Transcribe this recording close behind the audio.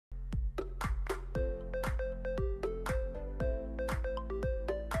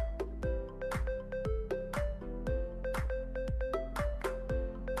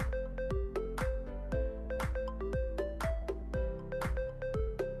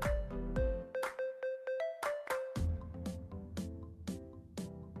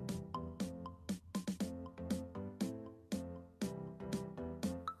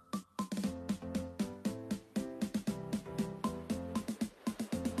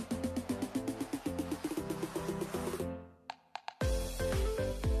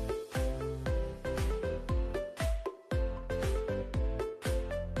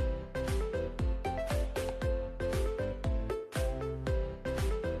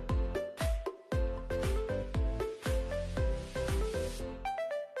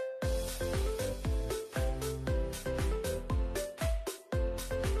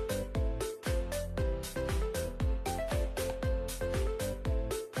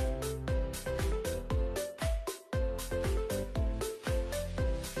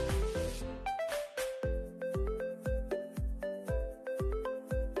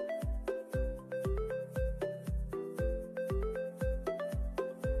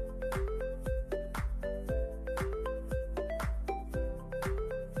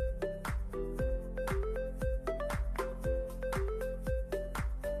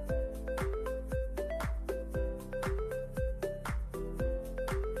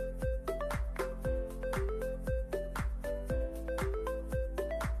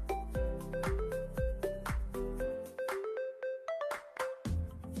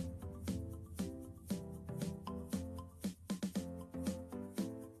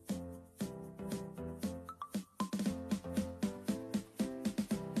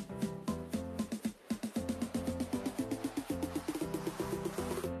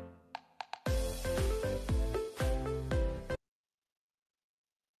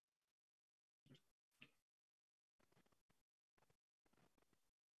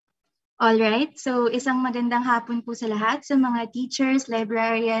Alright, so isang magandang hapon po sa lahat sa mga teachers,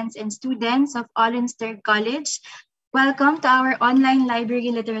 librarians, and students of Olinsterg College. Welcome to our online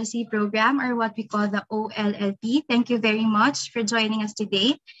library literacy program, or what we call the OLLP. Thank you very much for joining us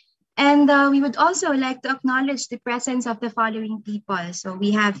today. And we would also like to acknowledge the presence of the following people. So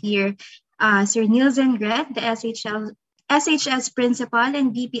we have here Sir Nielsen Gret, the SHS Principal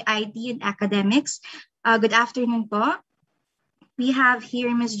and VPIT in Academics. Good afternoon po. We have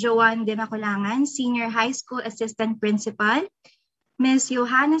here Ms. Joanne de Maculangan, Senior High School Assistant Principal. Ms.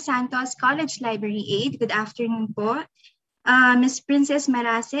 Johanna Santos, College Library Aide. Good afternoon po. Ms. Princess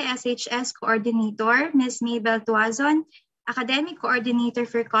Marase, SHS Coordinator. Ms. Mabel Tuazon, Academic Coordinator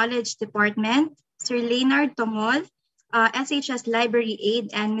for College Department. Sir Leonard Tongol, SHS Library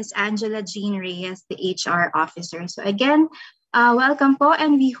Aide, and Ms. Angela Jean Reyes, the HR Officer. So again, welcome po,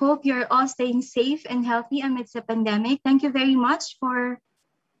 and we hope you're all staying safe and healthy amidst the pandemic. Thank you very much for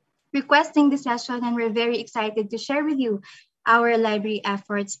requesting the session, and we're very excited to share with you our library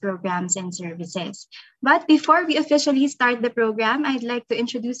efforts, programs, and services. But before we officially start the program, I'd like to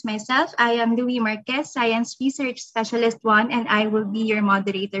introduce myself. I am Louie Marquez, Science Research Specialist 1, and I will be your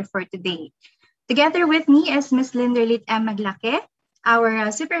moderator for today. Together with me is Ms. Linderlit M. Maglake,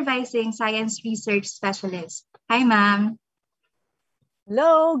 our Supervising Science Research Specialist. Hi, ma'am.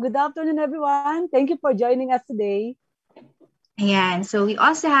 Hello, good afternoon, everyone. Thank you for joining us today. Ayan. So we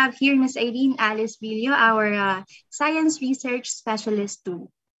also have here Ms. Irene Alice Villo, our Science Research Specialist 2.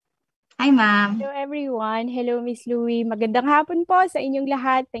 Hi, ma'am. Hello, everyone. Hello, Ms. Louie. Magandang hapon po sa inyong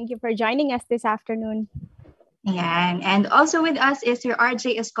lahat. Thank you for joining us this afternoon. Ayan. And also with us is Sir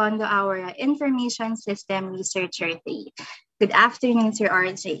RJ Escondo, our Information System Researcher 3. Good afternoon, Sir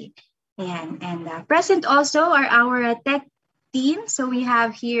RJ. Ayan. And present also are our tech team. So we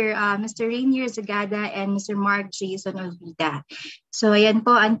have here Mr. Rainier Zagada and Mr. Mark Jason Olvida. So ayan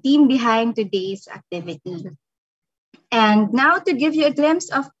po ang team behind today's activity. And now to give you a glimpse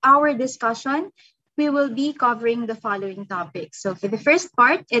of our discussion, we will be covering the following topics. So for the first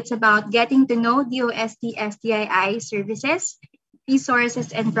part, it's about getting to know DOST-STII services,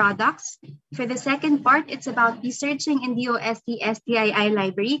 resources, and products. For the second part, it's about researching in DOST-STII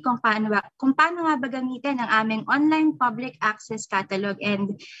library kung paano nga ba gamitin ang aming online public access catalog.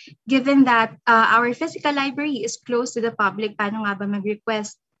 And given that our physical library is close to the public, paano nga ba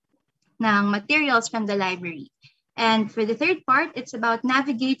mag-request ng materials from the library. And for the third part, it's about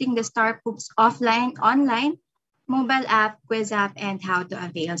navigating the StarPoops offline, online, mobile app, quiz app, and how to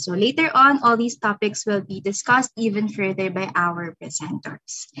avail. So later on, all these topics will be discussed even further by our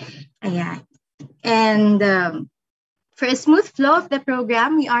presenters. Ayan. And for a smooth flow of the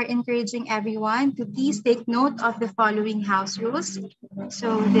program, we are encouraging everyone to please take note of the following house rules.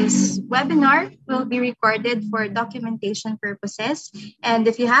 So this webinar will be recorded for documentation purposes. And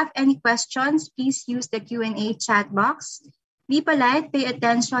if you have any questions, please use the Q&A chat box. Be polite, pay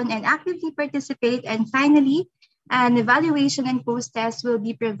attention, and actively participate. And finally, an evaluation and post-test will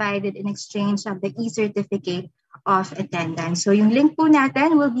be provided in exchange of the e-certificate of attendance. So yung link po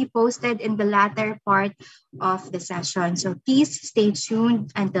natin will be posted in the latter part of the session. So please stay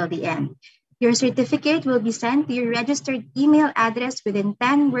tuned until the end. Your certificate will be sent to your registered email address within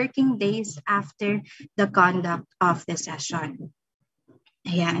 10 working days after the conduct of the session.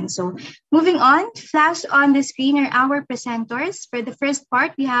 Ayan. So moving on, flash on the screen are our presenters. For the first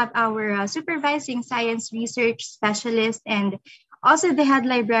part, we have our Supervising Science Research Specialist and also the Head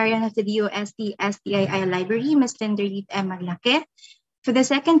Librarian of the DOST-STII Library, Ms. Linderlit M. Maglake. For the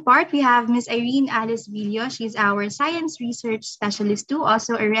second part, we have Ms. Irene Alice Villo. She's our Science Research Specialist 2,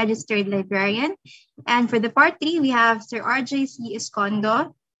 also a registered librarian. And for the part 3, we have Sir RJ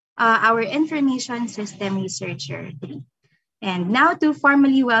Escondo, our Information System Researcher 3. And now to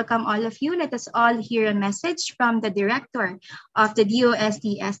formally welcome all of you, let us all hear a message from the Director of the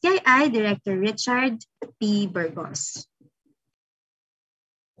DOST-STII, Director Richard P. Burgos.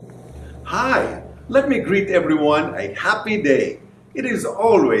 Hi, let me greet everyone a happy day. It is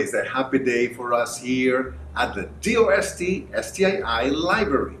always a happy day for us here at the DOST-STII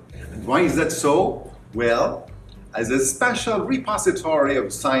Library. And why is that so? Well, as a special repository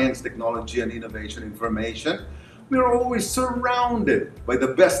of science, technology, and innovation information, we are always surrounded by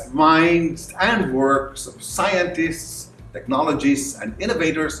the best minds and works of scientists, technologists, and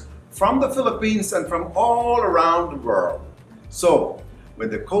innovators from the Philippines and from all around the world. So, when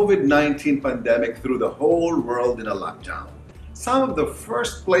the COVID-19 pandemic threw the whole world in a lockdown, some of the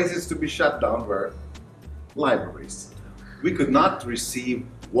first places to be shut down were libraries. We could not receive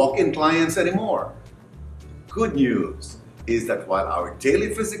walk-in clients anymore. Good news is that while our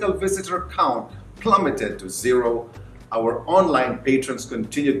daily physical visitor count plummeted to zero, our online patrons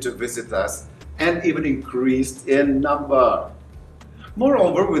continued to visit us and even increased in number.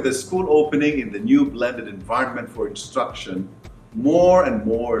 Moreover, with the school opening in the new blended environment for instruction, more and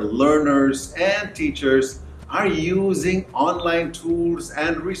more learners and teachers are using online tools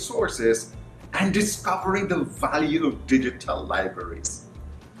and resources and discovering the value of digital libraries.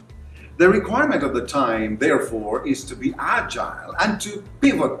 The requirement of the time, therefore, is to be agile and to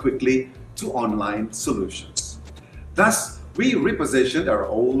pivot quickly to online solutions. Thus, we repositioned our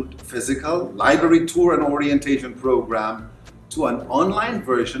old physical library tour and orientation program to an online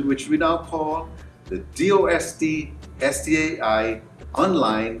version which we now call the DOST-STII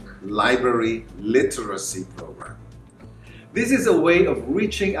Online Library Literacy Program. This is a way of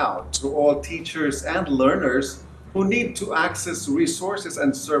reaching out to all teachers and learners who need to access resources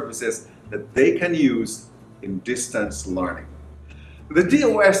and services that they can use in distance learning. The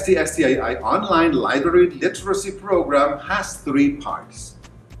DOST-STII Online Library Literacy Program has 3 parts.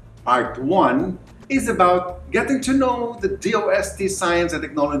 Part 1 is about getting to know the DOST Science and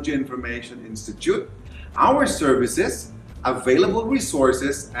Technology Information Institute, our services, available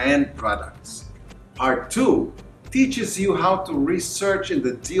resources, and products. Part 2 teaches you how to research in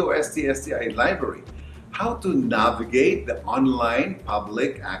the DOST-STI library, how to navigate the online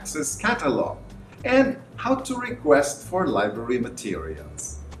public access catalog, and how to request for library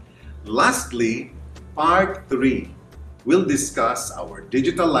materials. Lastly, Part 3 will discuss our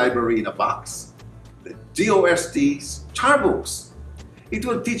digital library in a box, the DOST Starbooks. It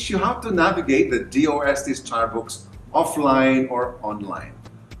will teach you how to navigate the DOST Starbooks offline or online,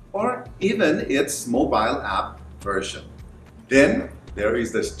 or even its mobile app version. Then there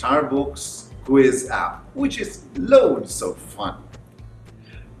is the Starbooks quiz app, which is loads of fun.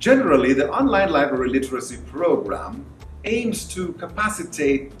 Generally, the online library literacy program aims to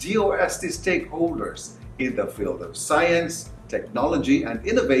capacitate DOST stakeholders in the field of science, technology, and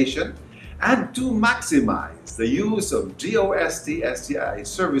innovation, and to maximize the use of DOST-STI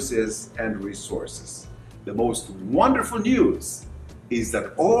services and resources. The most wonderful news is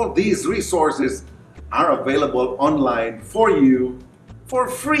that all these resources are available online for you for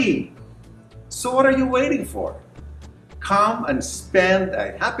free. So what are you waiting for? Come and spend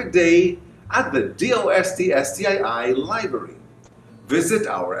a happy day at the DOST-STII library. Visit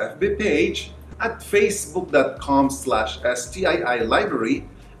our FB page at facebook.com/STII library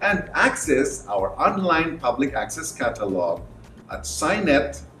and access our online public access catalog at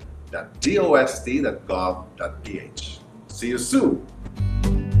scinet.dost.gov.ph. See you soon!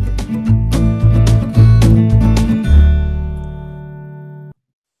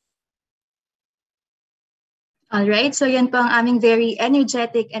 All right, so yan po ang aming very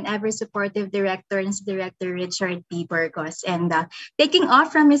energetic and ever-supportive director, Director Richard P. Burgos. And taking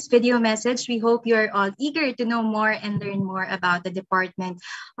off from his video message, we hope you're all eager to know more and learn more about the Department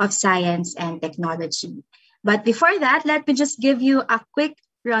of Science and Technology. But before that, let me just give you a quick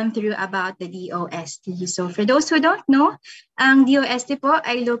run-through about the DOST. So for those who don't know, ang DOST po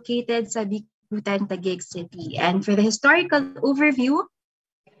ay located sa Bicutan, Taguig City. And for the historical overview,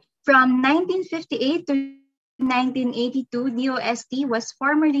 from 1958 to 1982, DOST was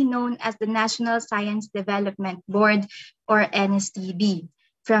formerly known as the National Science Development Board, or NSTB.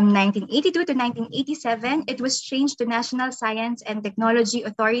 From 1982 to 1987, it was changed to National Science and Technology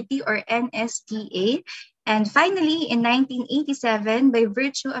Authority, or NSTA. And finally, in 1987, by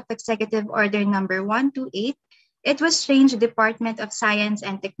virtue of Executive Order Number 128, it was changed to Department of Science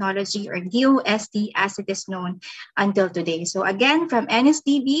and Technology, or DOST, as it is known until today. So again, from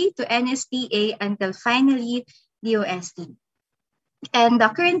NSTB to NSTA until finally DOST. And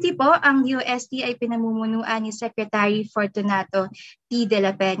currently po, ang DOST ay pinamumunuan ni Secretary Fortunato T. de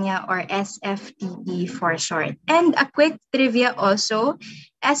la Peña, or SFTP for short. And a quick trivia also,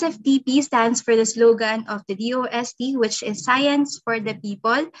 SFTP stands for the slogan of the DOST, which is Science for the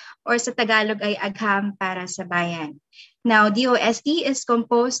People, or sa Tagalog ay Agham para sa Bayan. Now, DOST is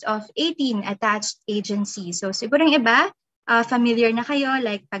composed of 18 attached agencies. So siguro yung iba, familiar na kayo,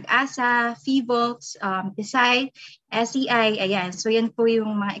 like Pag-asa, PHIVOLCS, DOST-STII, SEI, ayan. So yan po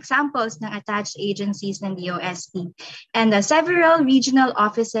yung mga examples ng attached agencies ng DOST. And several regional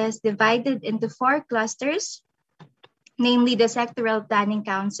offices divided into 4 clusters, namely the sectoral planning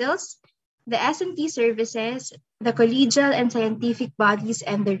councils, the S&T services, the collegial and scientific bodies,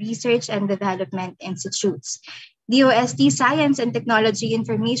 and the research and development institutes. DOST Science and Technology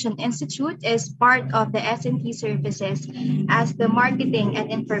Information Institute is part of the S&T services as the marketing and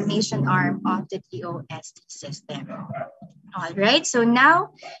information arm of the DOST system. All right, so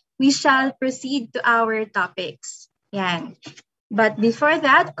now we shall proceed to our topics. Yan. But before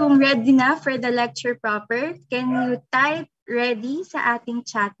that, kung ready na for the lecture proper, can you type ready sa ating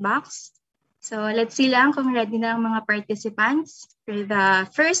chat box? So let's see lang kung ready na ang mga participants for the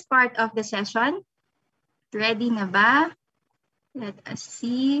first part of the session. Ready na ba? Let us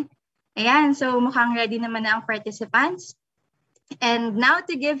see. Ayan, so mukhang ready naman na ang participants. And now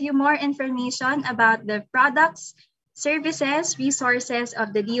to give you more information about the products, services, resources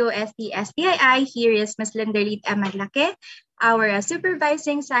of the DOST-STII, here is Ms. Linderlit Maglake, our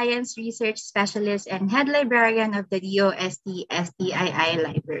Supervising Science Research Specialist and Head Librarian of the DOST-STII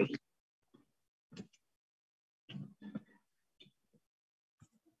Library.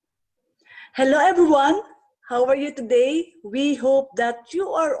 Hello everyone, how are you today? We hope that you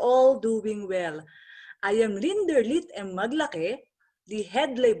are all doing well. I am Linderlit Maglake, the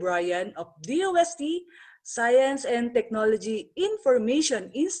Head Librarian of DOST Science and Technology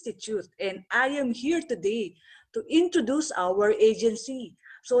Information Institute, and I am here today to introduce our agency.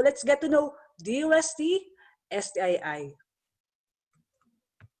 So let's get to know DOST-STII.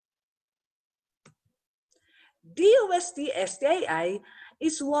 DOST-STII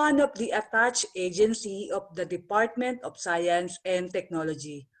is one of the attached agency of the Department of Science and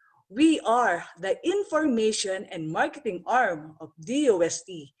Technology. We are the information and marketing arm of DOST.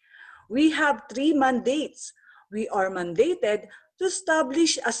 We have 3 mandates. We are mandated to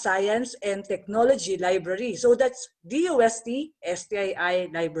establish a science and technology library. So that's DOST-STII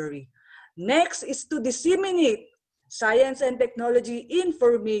library. Next is to disseminate science and technology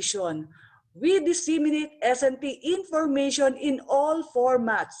information. We disseminate S&T information in all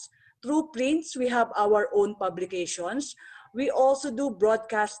formats. Through prints, we have our own publications. We also do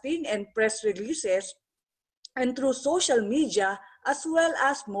broadcasting and press releases, and through social media as well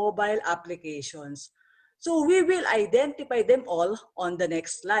as mobile applications. So we will identify them all on the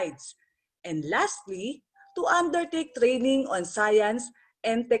next slides. And lastly, to undertake training on science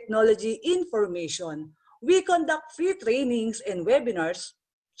and technology information, we conduct free trainings and webinars.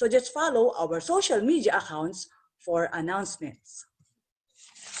 So just follow our social media accounts for announcements.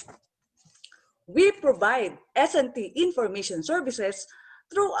 We provide S&T information services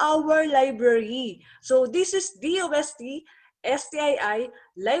through our library. So this is DOST-STII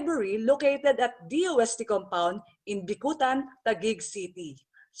library located at DOST compound in Bicutan, Taguig City.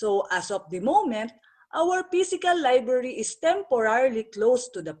 So as of the moment, our physical library is temporarily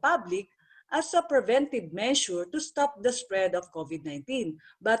closed to the public as a preventive measure to stop the spread of COVID-19.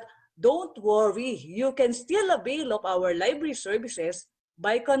 But don't worry, you can still avail of our library services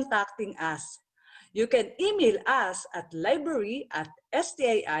by contacting us. You can email us at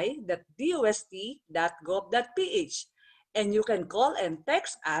library@stii.dost.gov.ph, and you can call and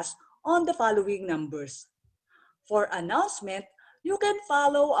text us on the following numbers. For announcement, you can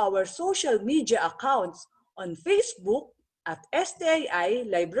follow our social media accounts on Facebook at STII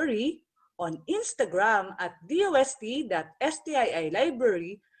Library, on Instagram at DOST.STII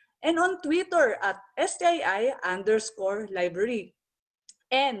Library, and on Twitter at STII_library.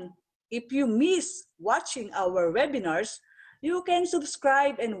 And if you miss watching our webinars, you can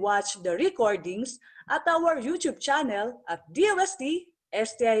subscribe and watch the recordings at our YouTube channel at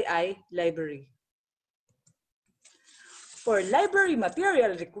DOST-STII Library. For library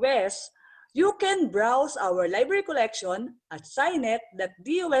material requests, you can browse our library collection at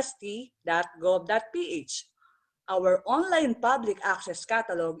scinet.dost.gov.ph. Our online public access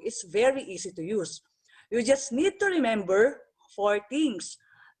catalog is very easy to use. You just need to remember 4 things.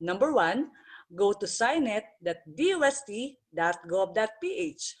 Number 1, go to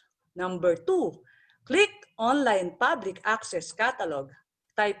scinet.dost.gov.ph. Number 2, click Online Public Access Catalog.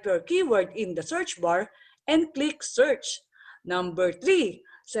 Type your keyword in the search bar and click Search. Number 3,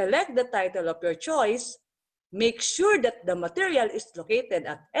 select the title of your choice. Make sure that the material is located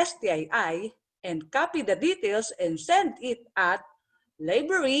at STII and copy the details and send it at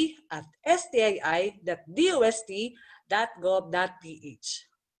library@stii.dost.gov.ph.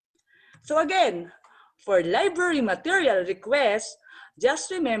 So again, for library material requests, just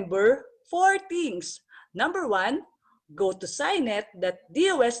remember 4 things. Number 1, go to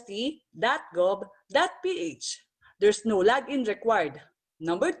scinet.dost.gov.ph. There's no login required.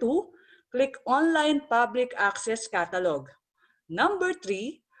 Number 2, click Online Public Access Catalog. Number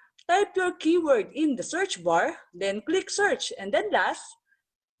 3, type your keyword in the search bar, then click Search. And then last,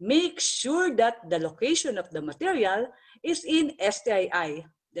 make sure that the location of the material is in STII.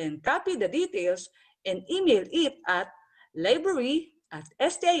 Then copy the details and email it at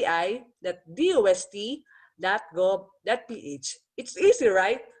library@stii.dost.gov.ph. It's easy,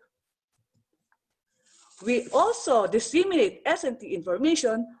 right? We also disseminate S&T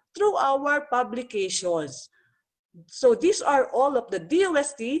information through our publications. So these are all of the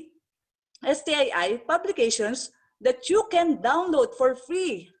DOST-STII publications that you can download for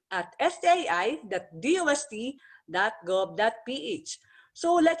free at stii.dost.gov.ph.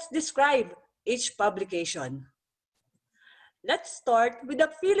 So let's describe each publication. Let's start with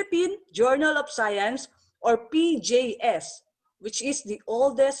the Philippine Journal of Science, or PJS, which is the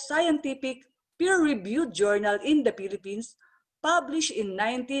oldest scientific peer-reviewed journal in the Philippines, published in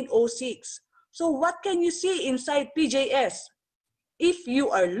 1906. So what can you see inside PJS? If you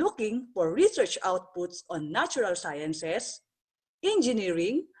are looking for research outputs on natural sciences,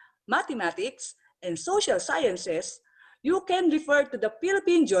 engineering, mathematics, and social sciences, you can refer to the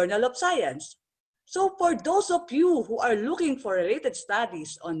Philippine Journal of Science. So for those of you who are looking for related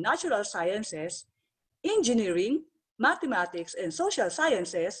studies on natural sciences, engineering, mathematics, and social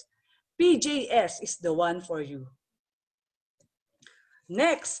sciences, PJS is the one for you.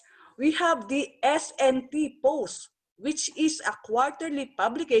 Next, we have the SNT Post, which is a quarterly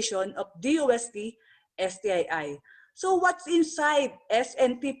publication of DOST-STII. So what's inside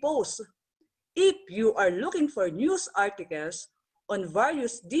SNT Post? If you are looking for news articles on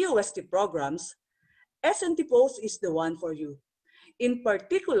various DOST programs, SNT Post is the one for you. In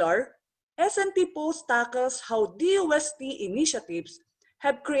particular, SNT Post tackles how DOST initiatives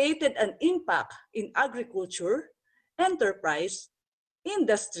have created an impact in agriculture, enterprise,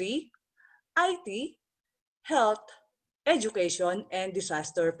 industry, IT, health, education, and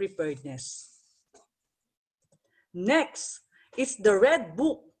disaster preparedness. Next is the Red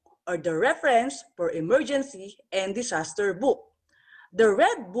Book, or the Reference for Emergency and Disaster Book. The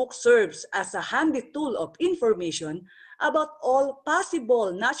Red Book serves as a handy tool of information about all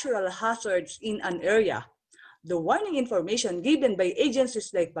possible natural hazards in an area. The warning information given by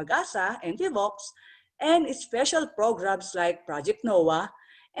agencies like PAGASA and PHIVOX, and special programs like Project NOAA,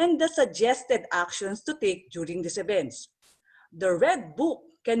 and the suggested actions to take during these events. The Red Book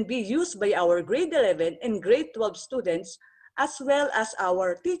can be used by our grade 11 and grade 12 students, as well as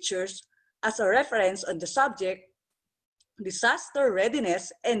our teachers, as a reference on the subject disaster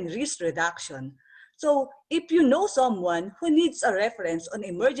readiness and risk reduction. So if you know someone who needs a reference on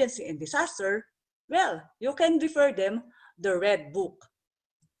emergency and disaster, well, you can refer them the Red Book.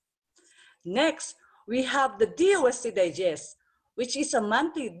 Next, we have the DOST Digest, which is a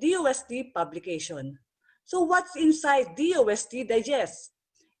monthly DOST publication. So what's inside DOST Digest?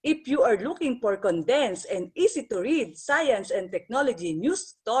 If you are looking for condensed and easy to read science and technology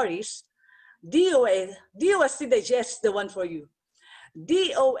news stories, DOST Digest is the one for you.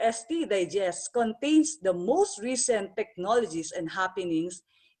 DOST Digest contains the most recent technologies and happenings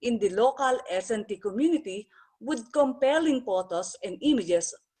in the local SNT community, with compelling photos and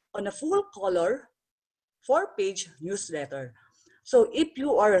images on a full-color, 4-page newsletter. So if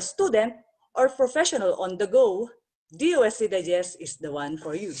you are a student or professional on the go, DOST Digest is the one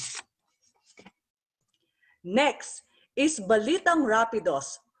for you. Next is Balitang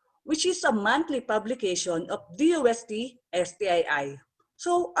Rapidos, which is a monthly publication of DOST-STII.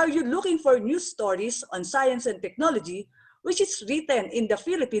 So are you looking for news stories on science and technology, which is written in the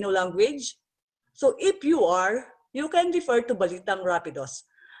Filipino language? So if you are, you can refer to Balitang Rapidos.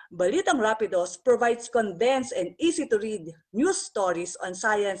 Balitang Rapidos provides condensed and easy-to-read news stories on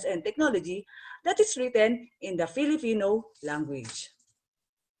science and technology that is written in the Filipino language.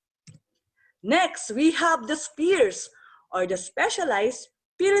 Next, we have the SPEARS, or the Specialized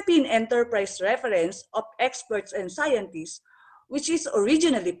Philippine Enterprise Reference of Experts and Scientists, which is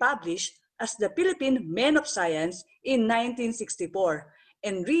originally published as the Philippine Men of Science in 1964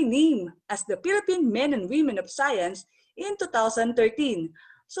 and renamed as the Philippine Men and Women of Science in 2013.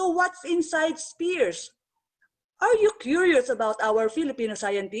 So what's inside SPEARS? Are you curious about our Filipino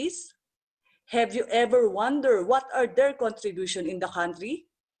scientists? Have you ever wondered what are their contribution in the country?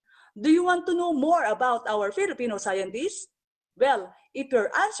 Do you want to know more about our Filipino scientists? Well, if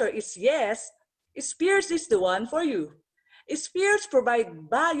your answer is yes, SPEARS is the one for you. SPEARS provide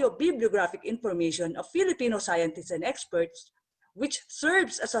bio-bibliographic information of Filipino scientists and experts, which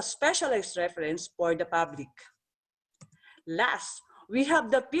serves as a specialized reference for the public. Last, we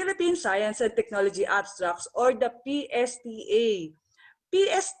have the Philippine Science and Technology Abstracts, or the PSTA.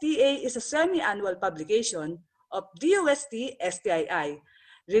 PSTA is a semi-annual publication of DOST-STII,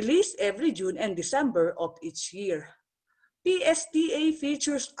 released every June and December of each year. PSTA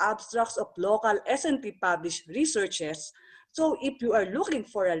features abstracts of local SNT published researches. So if you are looking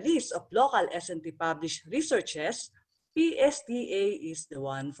for a list of local SNT published researches, PSTA is the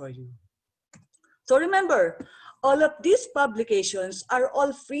one for you. So remember, all of these publications are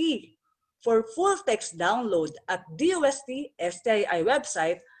all free for full text download at DOST-STII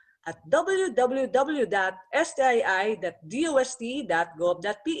website at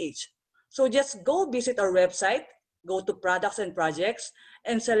www.stii.dost.gov.ph. So just go visit our website, go to Products and Projects,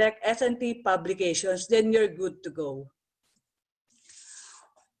 and select S&T Publications, then you're good to go.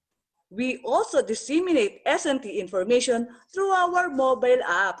 We also disseminate S&T information through our mobile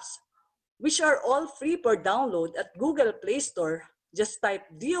apps, which are all free for download at Google Play Store. Just type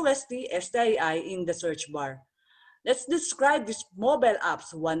DOST-STII in the search bar. Let's describe these mobile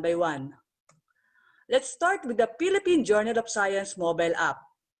apps one by one. Let's start with the Philippine Journal of Science mobile app.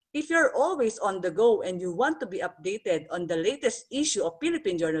 If you're always on the go and you want to be updated on the latest issue of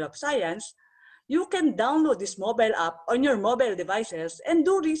Philippine Journal of Science, you can download this mobile app on your mobile devices and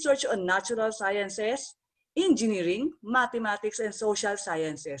do research on natural sciences, engineering, mathematics, and social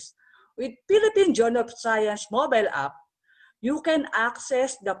sciences. With Philippine Journal of Science mobile app, you can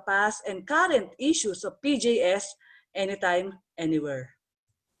access the past and current issues of PJS anytime, anywhere.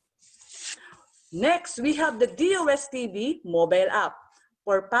 Next, we have the DOST-STII mobile app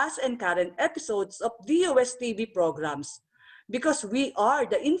for past and current episodes of DOST-STII programs. Because we are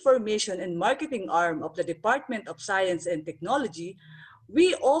the information and marketing arm of the Department of Science and Technology,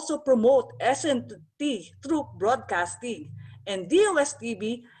 we also promote S&T through broadcasting. And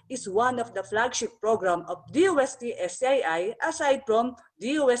DOST-STII is one of the flagship program of DOST-STII aside from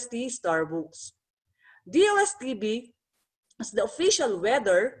DOST-STAR books. DOST-STII is the official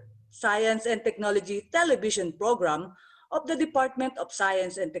weather, science, and technology television program of the Department of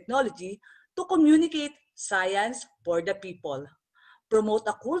Science and Technology to communicate science for the people, promote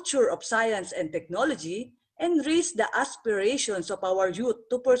a culture of science and technology, and raise the aspirations of our youth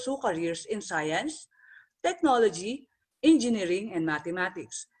to pursue careers in science, technology, engineering, and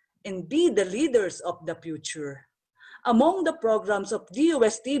mathematics, and be the leaders of the future. Among the programs of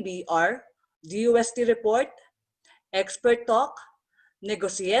DOST-STII are DOST Report, Expert Talk,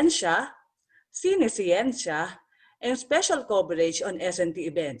 Negosciencia, Cinesciencia, and special coverage on S&T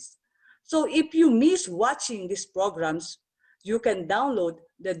events. So if you miss watching these programs, you can download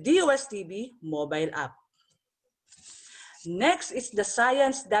the DOST-STII mobile app. Next is the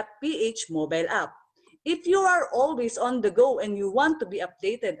Science.ph mobile app. If you are always on the go and you want to be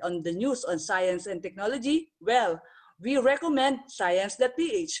updated on the news on science and technology, well, we recommend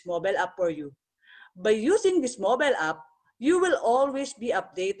Science.ph mobile app for you. By using this mobile app, you will always be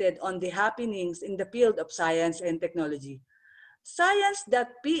updated on the happenings in the field of science and technology.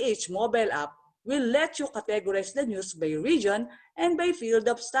 Science.ph mobile app will let you categorize the news by region and by field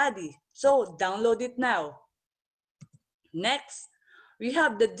of study. So download it now. Next, we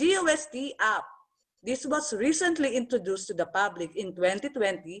have the DOST app. This was recently introduced to the public in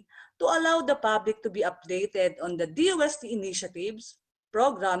 2020 to allow the public to be updated on the DOST initiatives,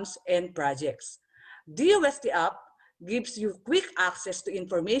 programs, and projects. DOST app gives you quick access to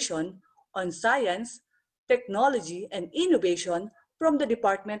information on science, technology, and innovation from the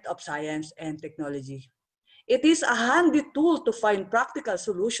Department of Science and Technology. It is a handy tool to find practical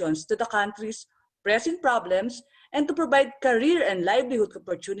solutions to the country's pressing problems and to provide career and livelihood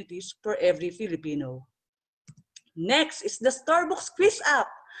opportunities for every Filipino. Next is the Starbucks Quiz app,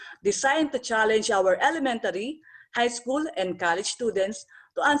 designed to challenge our elementary, high school, and college students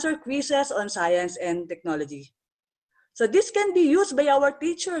to answer quizzes on science and technology. So this can be used by our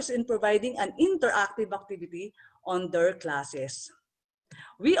teachers in providing an interactive activity on their classes.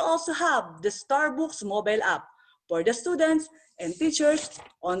 We also have the Starbucks mobile app for the students and teachers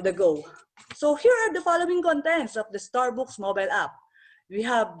on the go. So here are the following contents of the Starbucks mobile app. We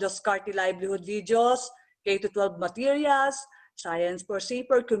have the Scarty livelihood videos, K-12 materials, Science for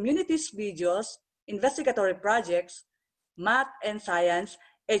Safer Communities videos, investigatory projects, math and science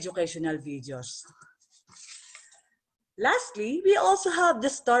educational videos. Lastly, we also have the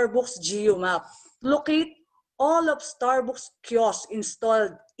Starbucks Geo Map. Locate all of Starbucks kiosks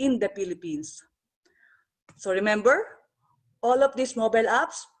installed in the Philippines. So remember, all of these mobile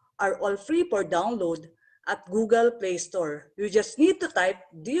apps are all free for download at Google Play Store. You just need to type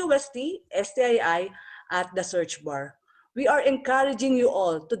DOST-STII at the search bar. We are encouraging you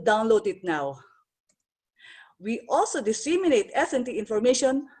all to download it now. We also disseminate S&T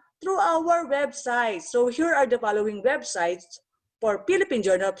information through our website. So here are the following websites for Philippine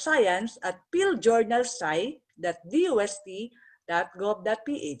Journal of Science at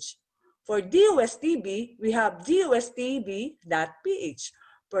philjournalsci.dost.gov.ph. For DOST-STII, we have DOST-STII.ph.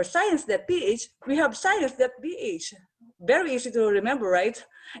 For Science.ph, we have Science.ph. Very easy to remember, right?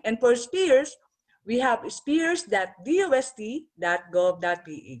 And for Spears, we have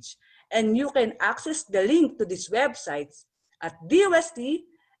Spears.dost.gov.ph. And you can access the link to these websites at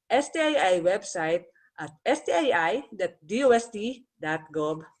DOST-STII website at stii.dost.gov.ph.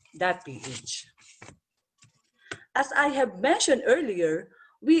 As I have mentioned earlier,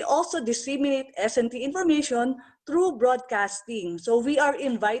 we also disseminate S&T information through broadcasting. So we are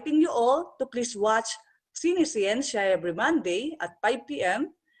inviting you all to please watch Cinescience every Monday at 5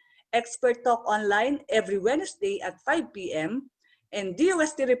 p.m., Expert Talk Online every Wednesday at 5 p.m., and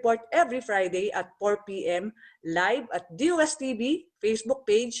DOST Report every Friday at 4 p.m. live at DOSTB Facebook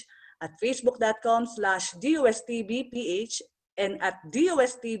page at facebook.com/DOSTBPH and at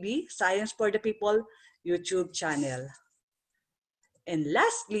DOSTB Science for the People YouTube channel. And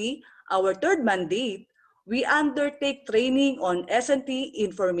lastly, our third mandate, we undertake training on S&T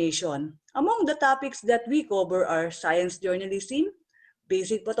information. Among the topics that we cover are science journalism,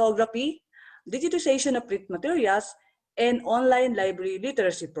 basic photography, digitization of print materials, and online library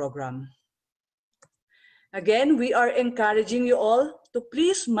literacy program. Again, we are encouraging you all to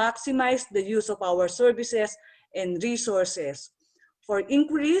please maximize the use of our services and resources. For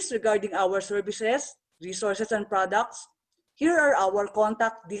inquiries regarding our services, resources, and products, here are our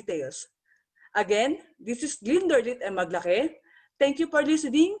contact details. Again, this is Glinderlit and Maglake. Thank you for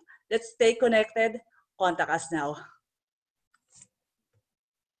listening. Let's stay connected. Contact us now.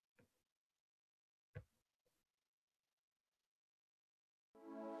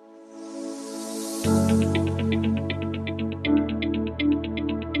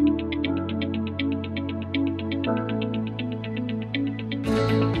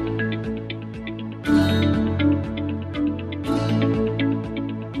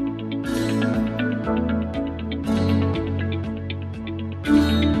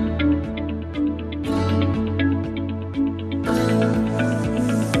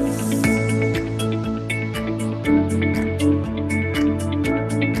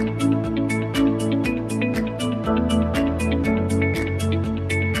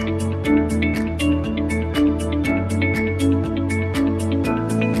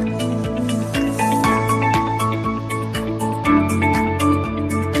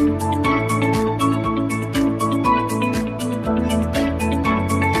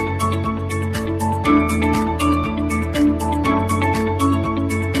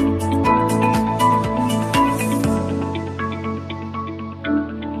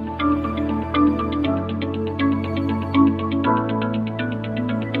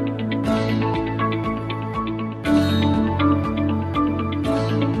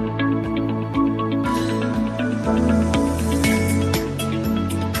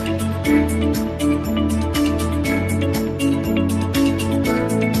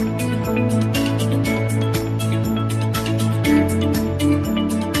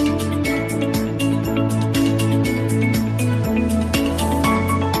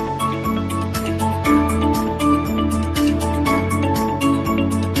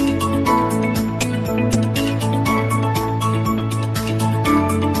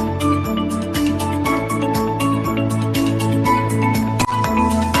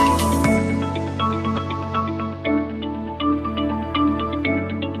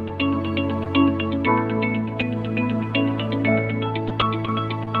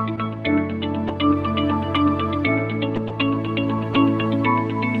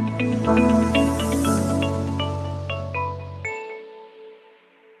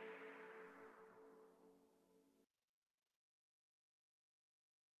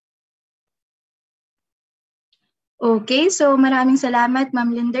 Okay, so maraming salamat,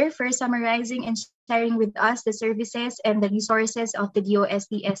 Ma'am Linder, for summarizing and sharing with us the services and the resources of the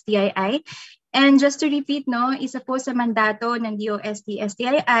DOST-STII. And just to repeat, no, isa po sa mandato ng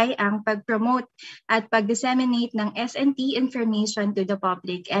DOST-STII ang pag-promote at pag-disseminate ng S&T information to the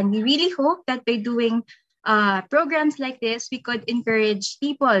public. And we really hope that by doing programs like this, we could encourage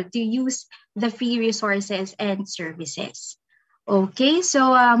people to use the free resources and services. Okay,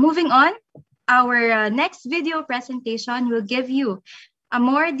 so moving on. Our next video presentation will give you a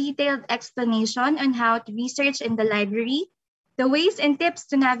more detailed explanation on how to research in the library, the ways and tips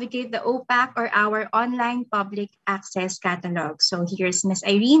to navigate the OPAC or our online public access catalog. So here's Ms.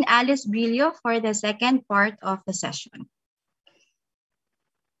 Irene Alice Brillo for the second part of the session.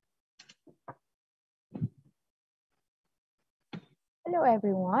 Hello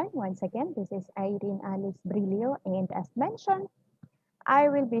everyone, once again, this is Irene Alice Brillo, and as mentioned,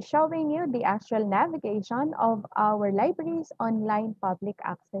 I will be showing you the actual navigation of our library's online public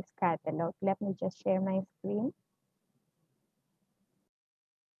access catalog. Let me just share my screen.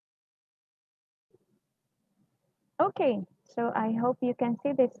 Okay, so I hope you can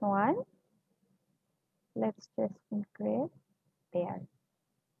see this one. Let's just increase there.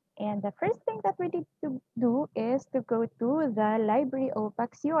 And the first thing that we need to do is to go to the library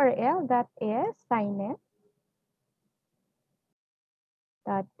OPAC's URL, that is signet.org.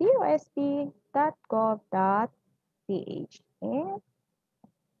 www.dost.gov.ph. And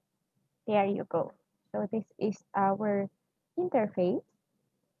there you go. So this is our interface.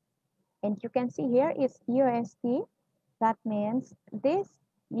 And you can see here is UST. That means this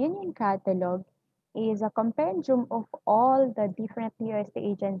union catalog is a compendium of all the different UST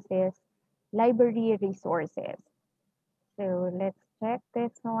agencies' library resources. So let's check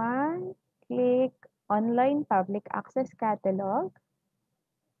this one. Click Online Public Access Catalog.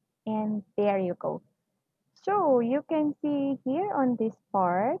 And there you go. So you can see here on this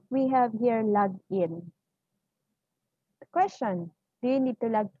part, we have here login. The question, do you need to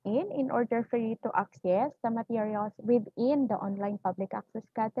log in order for you to access the materials within the online public access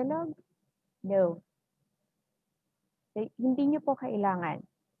catalog? No. Hindi nyo po kailangan.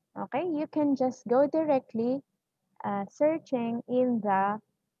 Okay, you can just go directly searching in the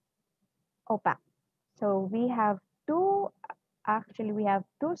OPAC. So we have we have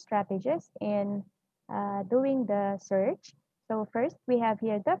two strategies in doing the search. So first, we have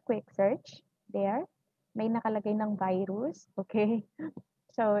here the quick search there. May nakalagay ng virus, okay?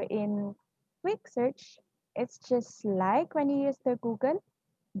 So in quick search, it's just like when you use the Google,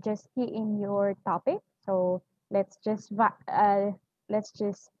 just key in your topic. So let's just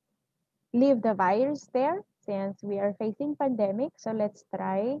leave the virus there since we are facing pandemic. So let's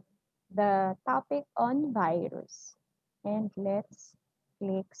try the topic on virus. And let's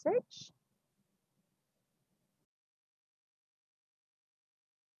click search.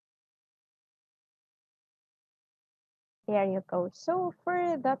 There you go. So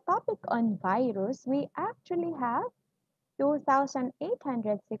for the topic on virus, we actually have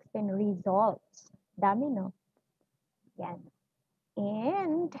 2,816 results. Dami, no? Yan.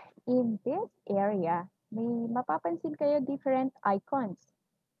 And in this area, may mapapansin kayo different icons.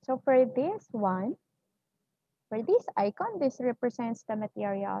 So for this one, for this icon, this represents the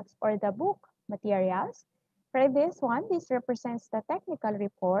materials or the book materials. For this one, this represents the technical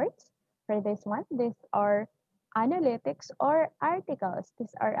reports. For this one, these are analytics or articles.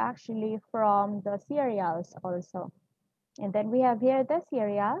 These are actually from the serials also. And then we have here the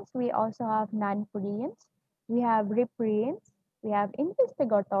serials. We also have non-prints. We have reprints. We have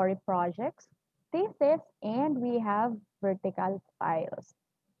investigatory projects, thesis, and we have vertical files.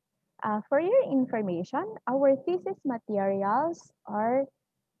 For your information, our thesis materials are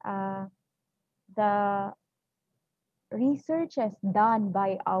the researches done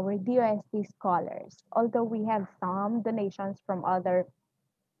by our DOST scholars, although we have some donations from other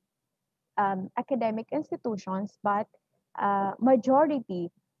academic institutions, but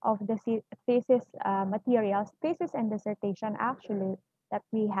majority of the thesis materials, thesis and dissertation actually that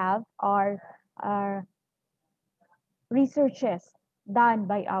we have are researches done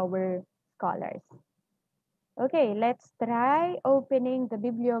by our scholars. Okay, let's try opening the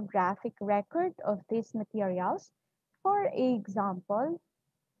bibliographic record of these materials. For example,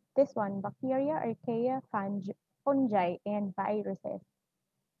 this one, bacteria, archaea, fungi, and viruses.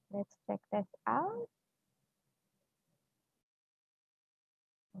 Let's check this out.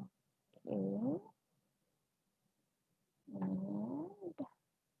 Okay. And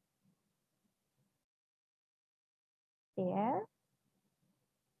there.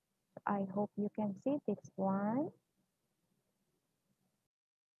 I hope you can see this one.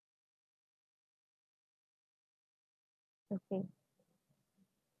 Okay.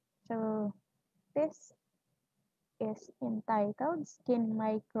 So this is entitled Skin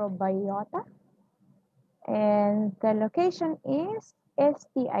Microbiota. And the location is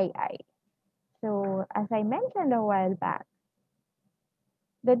STII. So as I mentioned a while back,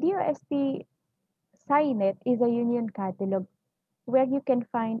 the DOST SciNet is a union catalog where you can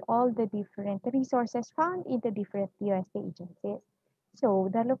find all the different resources found in the different DOST agencies. So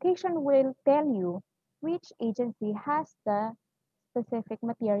the location will tell you which agency has the specific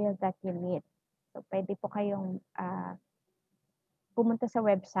material that you need. So pwede po kayong pumunta sa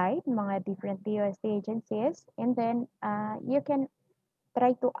website, mga different DOST agencies, and then you can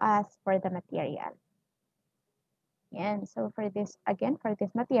try to ask for the material. And so for this, again, for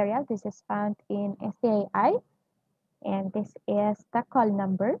this material, this is found in STII, and this is the call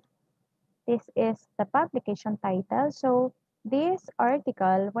number. This is the publication title. So this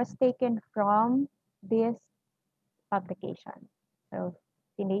article was taken from this publication. So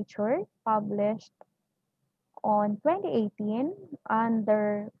the Nature published on 2018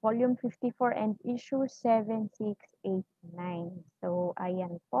 under volume 54 and issue 7689. So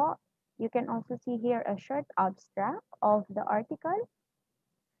ayan po. You can also see here a short abstract of the article.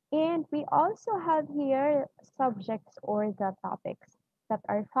 And we also have here subjects or the topics that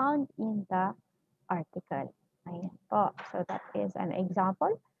are found in the article. Ayan po. So that is an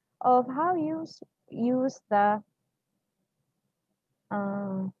example of how you use the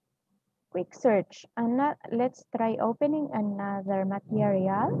quick search. And let's try opening another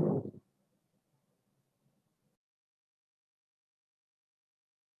material.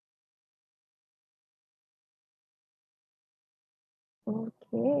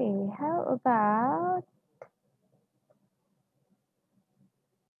 Okay, how about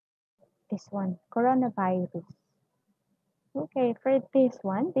this one, coronavirus. Okay, for this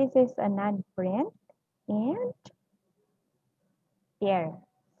one, this is a non-print and here.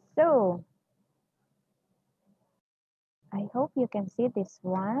 So, I hope you can see this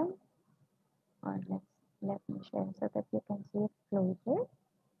one. Or let me share so that you can see it closer.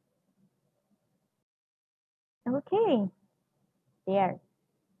 Okay, there.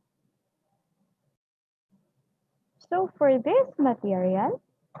 So for this material,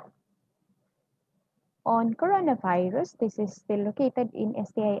 on coronavirus, this is still located in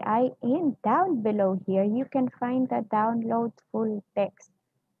STII, and down below here, you can find the download full text.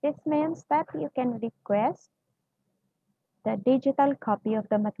 This means that you can request the digital copy of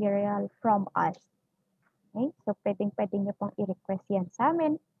the material from us. Okay? So pwedeng-pwede nyo pong i-request yan sa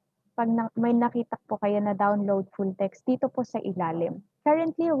amin. Pag may nakita po kayo na download full text, dito po sa ilalim.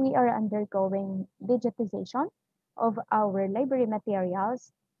 Currently, we are undergoing digitization of our library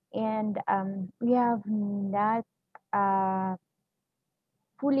materials, and we have not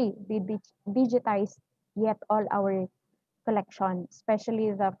fully digitized yet all our collection,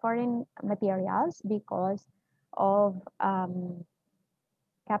 especially the foreign materials, because of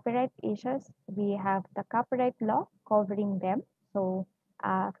copyright issues. We have the copyright law covering them. So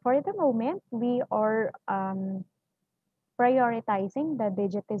for the moment, we are prioritizing the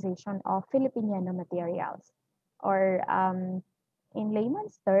digitization of Filipiniano materials. Or in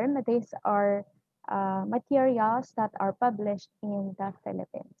layman's term, these are materials that are published in the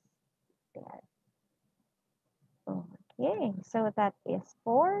Philippines. There. Okay, so that is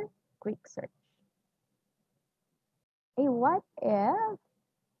for quick search. Hey, what if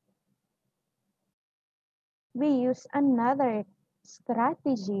we use another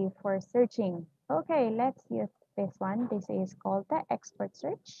strategy for searching? Okay, let's use this one. This is called the expert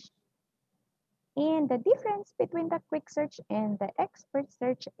search. And the difference between the quick search and the expert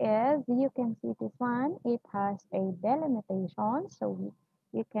search is, you can see this one, it has a delimitation. So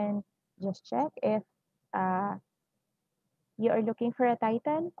you can just check if you are looking for a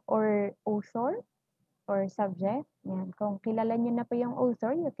title or author or subject. Yan. Kung kilala nyo na po yung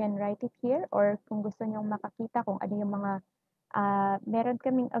author, you can write it here. Or kung gusto nyo makakita kung ano yung mga meron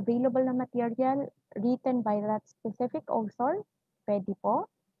kaming available na material written by that specific author, pwede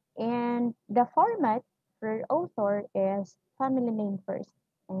po. And the format for author is family name first.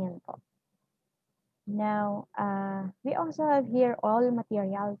 Ayan po. Now, we also have here all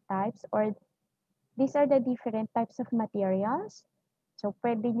material types, or these are the different types of materials. So,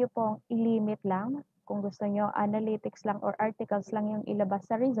 pwede nyo pong i-limit lang. Kung gusto nyo analytics lang or articles lang yung ilabas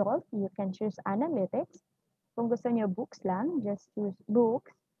sa result, you can choose analytics. Kung gusto nyo books lang, just choose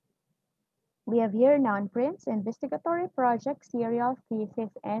books. We have here non-prints, investigatory projects, serial, thesis,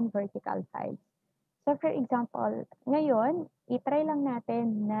 and vertical files. So for example, ngayon, itry lang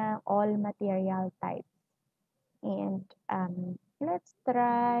natin na all material types. And let's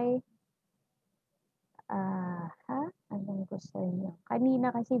try, anong gusto niyo?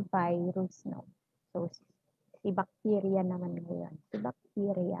 Kanina kasi virus, no? So, si bacteria naman ngayon. Si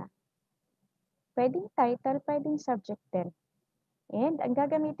bacteria. Pwedeng title, pwedeng subject din. And ang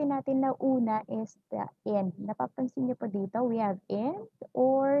gagamitin natin na una is the and. Napapansin niyo po dito, we have and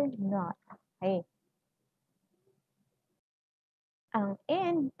or not. Okay. Ang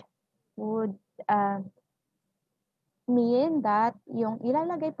and would mean that yung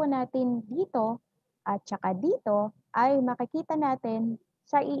ilalagay po natin dito at saka dito ay makikita natin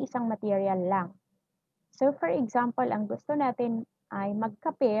sa iisang material lang. So for example, ang gusto natin ay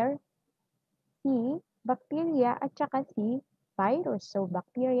mag-compare si bacteria at saka si virus. So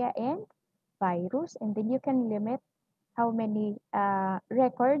bacteria and virus, and then you can limit how many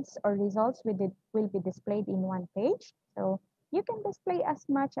records or results will be displayed in one page. So you can display as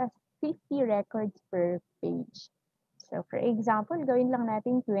much as 50 records per page. So for example, gawin lang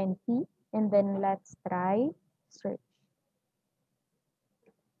natin 20, and then let's try search.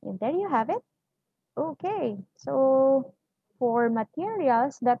 And there you have it. Okay, so for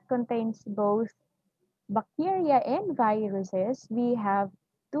materials that contains both bacteria and viruses, we have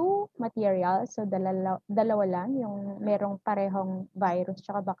two materials. So dalawa lang yung merong parehong virus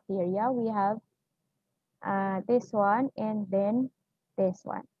tsaka bacteria. We have this one and then this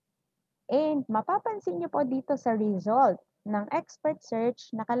one. And mapapansin nyo po dito sa result ng expert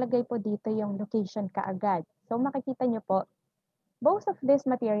search, nakalagay po dito yung location kaagad. So makikita nyo po, both of these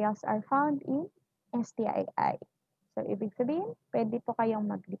materials are found in STII. So ibig sabihin, pwede po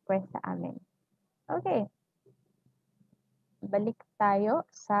kayong mag-request sa amin. Okay. Balik tayo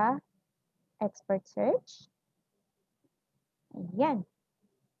sa expert search. Ayan.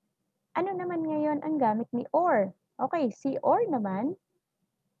 Ano naman ngayon ang gamit ni OR? Okay, si OR naman,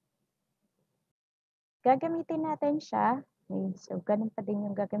 gagamitin natin siya. Okay, so, ganun pa din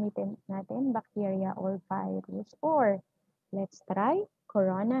yung gagamitin natin, bacteria or virus. Or, let's try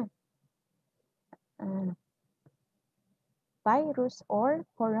corona. Virus or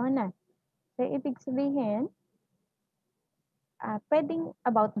corona. So, ibig sabihin, pwedeng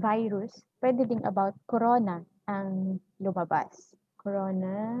about virus, pwede ding about corona ang lumabas.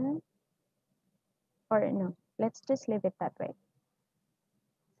 Corona, or no, let's just leave it that way.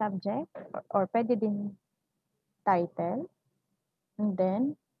 Subject, or pwede din title, and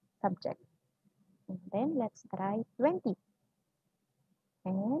then subject. And then let's try 20.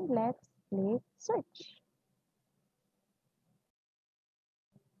 And let's click search.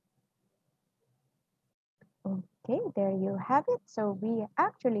 Okay, there you have it. So we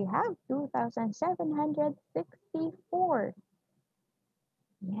actually have 2,764.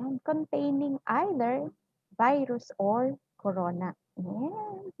 Yan, containing either virus or corona.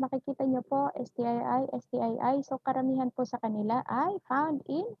 Yan, makikita nyo po, STII, STII. So karamihan po sa kanila ay found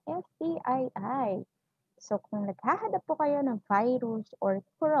in STII. So kung naghahanap po kayo ng virus or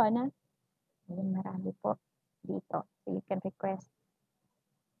corona, yan, marami po dito. So you can request.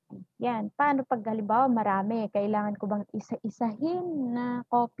 Yan, paano pag halimbawa marami? Kailangan ko bang isa-isahin na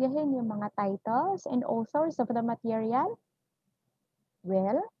kopyahin yung mga titles and authors of the material?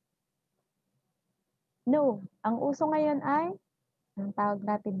 Well, no. Ang uso ngayon ay, ang tawag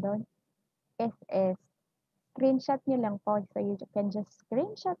natin doon, SS. Screenshot nyo lang po. So you can just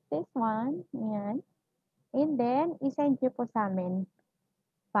screenshot this one. Yan. And then, isend nyo po sa amin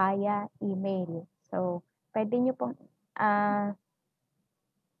via email. So, pwede nyo pong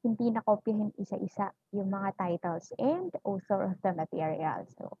hindi nakopyahin isa-isa yung mga titles and author of the material.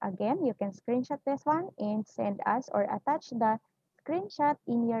 So, again, you can screenshot this one and send us or attach the screenshot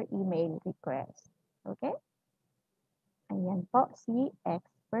in your email request. Okay? Ayan po si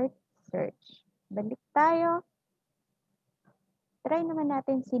expert search. Balik tayo. Try naman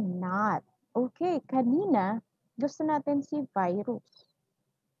natin si not. Okay, kanina gusto natin si virus.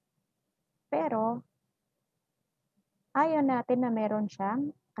 Pero ayaw natin na meron siyang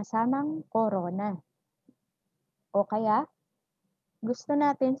kasamang corona. O kaya gusto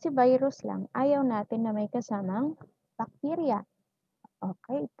natin si virus lang. Ayaw natin na may kasamang bacteria.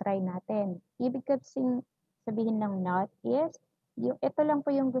 Okay, try natin. Ibig sabihin ng not is, ito lang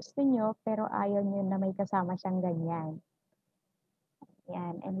po yung gusto nyo, pero ayaw nyo na may kasama siyang ganyan.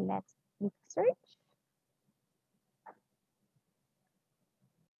 Yan, and let's click search.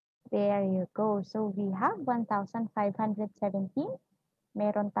 There you go. So we have 1,517.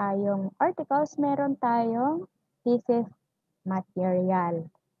 Meron tayong articles, meron tayong thesis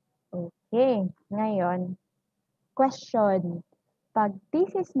material. Okay, ngayon, question. Pag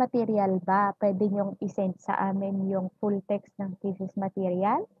thesis material ba, pwede nyong isend sa amin yung full text ng thesis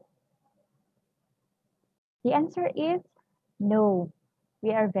material? The answer is no.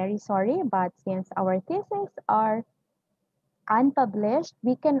 We are very sorry, but since our theses are unpublished,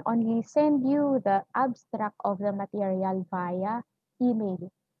 we can only send you the abstract of the material via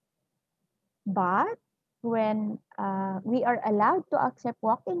email. But when we are allowed to accept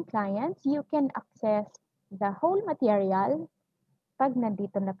walk-in clients, you can access the whole material pag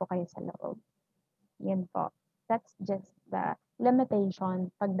nandito na po kayo sa loob. Yan po. That's just the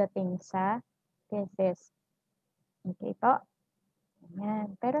limitation pagdating sa thesis. Okay po?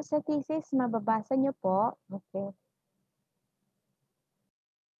 Yan. Pero sa thesis, mababasa nyo po, okay,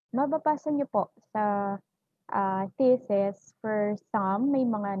 mababasa nyo po sa thesis, for some, may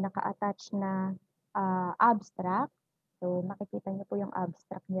mga naka-attach na abstract. So, makikita nyo po yung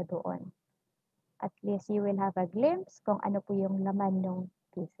abstract niya doon. At least you will have a glimpse kung ano po yung laman ng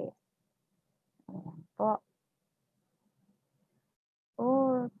thesis. Ayan po.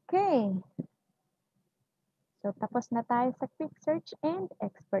 Okay. So, tapos na tayo sa quick search and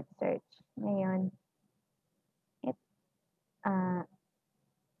expert search. Ngayon,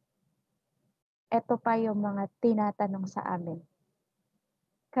 ito pa yung mga tinatanong sa amin.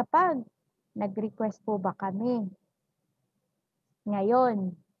 Kapag nag-request po ba kami,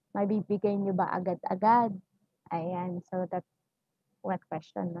 ngayon, mabibigay nyo ba agad-agad? Ayan, so that's one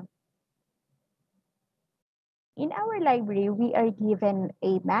question. No? In our library, we are given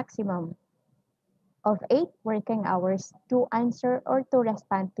a maximum of 8 working hours to answer or to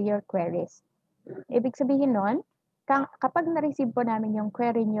respond to your queries. Ibig sabihin nun, kapag na-receive po namin yung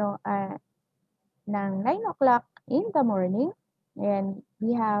query nyo ng 9 o'clock in the morning, and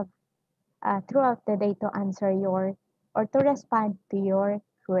we have throughout the day to answer your or to respond to your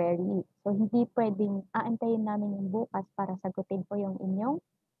query. So, hindi pwedeng aantayin namin yung bukas para sagutin po yung inyong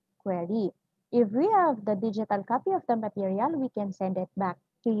query. If we have the digital copy of the material, we can send it back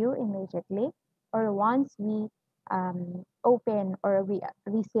to you immediately or once we open or we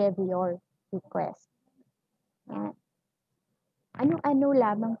receive your request. Yan. Ano-ano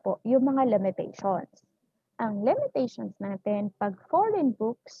lamang po yung mga limitations. Ang limitations natin, pag foreign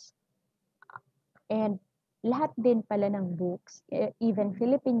books, and lahat din pala ng books, even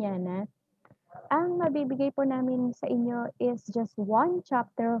Filipiniana, ang mabibigay po namin sa inyo is just one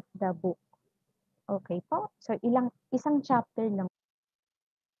chapter of the book. Okay po? So, isang chapter lang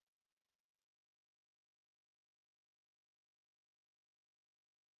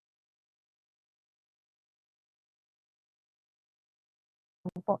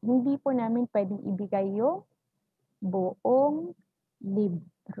po. Hindi po namin pwedeng ibigay yung buong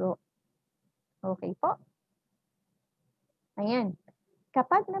libro. Okay po? Ayan.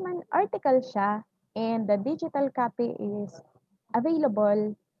 Kapag naman article siya and the digital copy is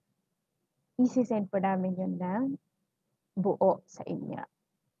available, isi-send po namin yun ng buo sa inyo.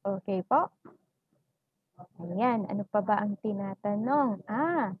 Okay po? Ayan. Ano pa ba ang tinatanong?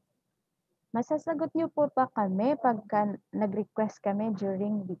 Masasagot niyo po ba kami pagka nag-request kami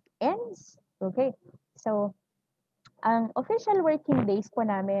during weekends? Okay. So, ang official working days po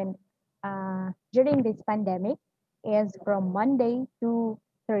namin during this pandemic is from Monday to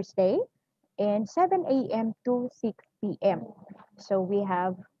Thursday and 7 a.m. to 6 p.m. So we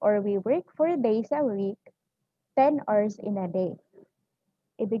work 4 days a week, 10 hours in a day.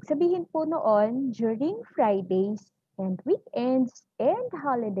 Ibig sabihin po noon, during Fridays and weekends and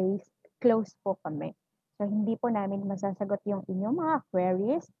holidays, close po kami. So hindi po namin masasagot yung inyong mga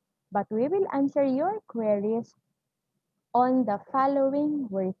queries, but we will answer your queries on the following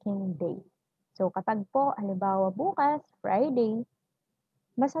working day. So kapag po, halimbawa bukas, Friday,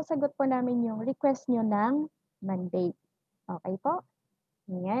 masasagot po namin yung request nyo ng Monday. Okay po?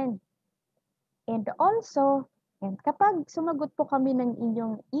 Yan. And also, kapag sumagot po kami ng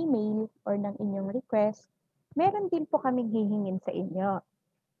inyong email or ng inyong request, meron din po kaming hihingin sa inyo.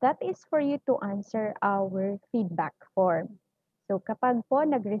 That is for you to answer our feedback form. So kapag po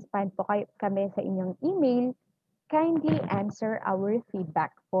nag-respond po kami sa inyong email, kindly answer our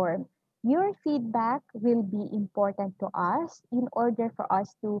feedback form. Your feedback will be important to us in order for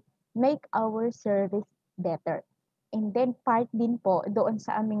us to make our service better. And then part din po doon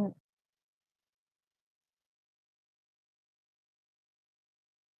sa aming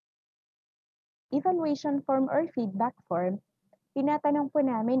evaluation form or feedback form, tinatanong po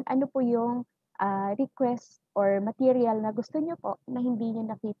namin ano po yung request or material na gusto nyo po na hindi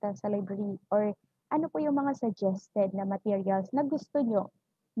nyo nakita sa library or ano po yung mga suggested na materials na gusto nyo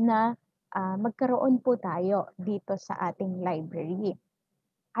na magkaroon po tayo dito sa ating library.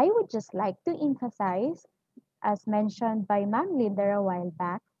 I would just like to emphasize, as mentioned by Ma'am Linda a while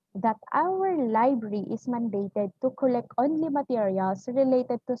back, that our library is mandated to collect only materials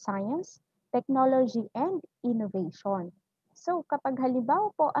related to science, technology, and innovation. So kapag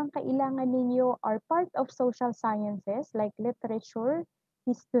halimbawa po ang kailangan ninyo are part of social sciences like literature,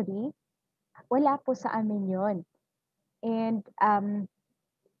 history, wala po sa amin yon. And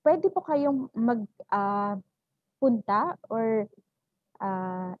pwede po kayong punta or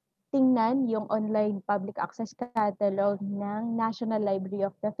tingnan yung online public access catalog ng National Library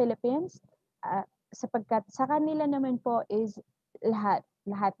of the Philippines sapagkat sa kanila naman po is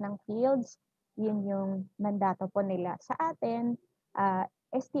lahat ng fields, yun yung mandato po nila. Sa atin,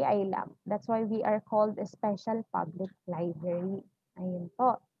 STI lang. That's why we are called a special public library. Ayun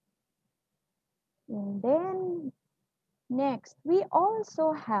po. And then, next, we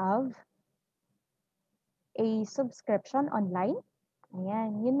also have a subscription online.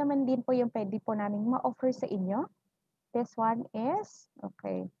 Ayan, yun naman din po yung pwede po namin ma-offer sa inyo. This one is,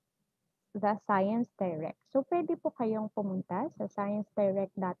 the Science Direct. So, pwede po kayong pumunta sa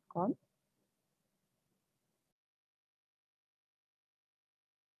sciencedirect.com.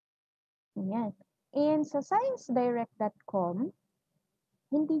 Ayan. And sa sciencedirect.com,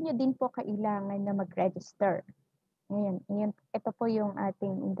 hindi nyo din po kailangan na mag-register. Ayan, ito po yung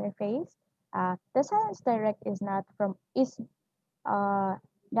ating interface. The Science Direct is not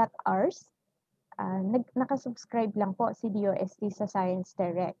ours. Nakasubscribe lang po si DOST sa Science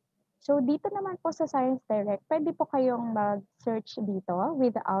Direct. So dito naman po sa Science Direct, pwede po kayong mag-search dito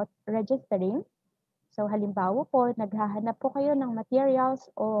without registering. So halimbawa po, naghahanap po kayo ng materials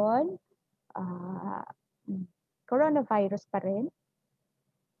on coronavirus pa rin.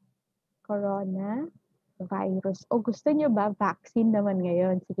 Coronavirus. O gusto nyo ba vaccine naman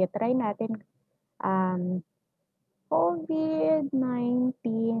ngayon? Sige, try natin. COVID-19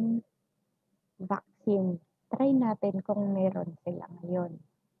 vaccine. Try natin kung meron sila ngayon.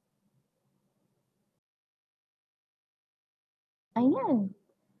 Ayan.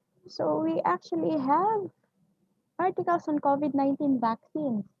 So we actually have articles on COVID-19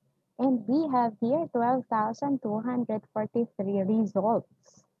 vaccines. And we have here 12,243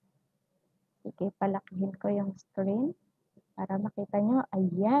 results. Sige, palakihin ko yung screen para makita nyo.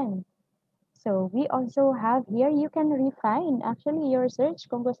 Ayan. So we also have here, you can refine actually your search.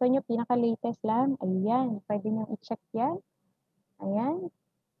 Kung gusto nyo pinaka-latest lang, ayan. Pwede nyo i-check yan. Ayan.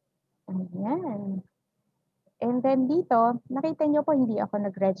 Ayan. And then dito, nakita nyo po, hindi ako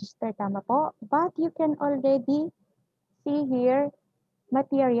nag-register, tama po. But you can already see here,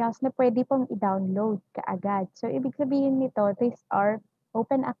 materials na pwede pong i-download kaagad. So, ibig sabihin nito, these are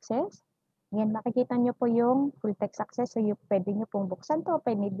open access. Ngayon, makikita nyo po yung full text access. So, pwede nyo pong buksan to,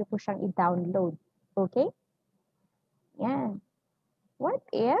 pwede nyo po siyang i-download. Okay? Yan. What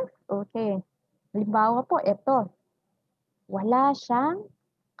if, okay, halimbawa po, ito, wala siyang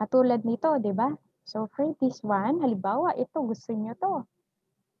katulad nito, di ba? So, for this one, halimbawa, ito, gusto nyo to.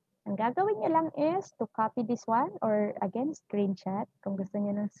 Ang gagawin nyo lang is to copy this one or again, screenshot. Kung gusto nyo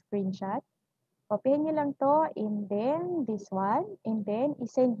ng screenshot, copyhin nyo lang to and then this one and then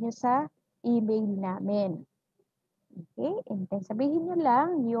isend nyo sa email namin. Okay? And then sabihin nyo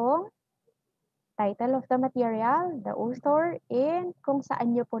lang yung title of the material, the author, and kung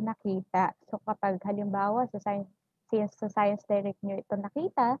saan nyo po nakita. So kapag halimbawa sa Science Direct nyo ito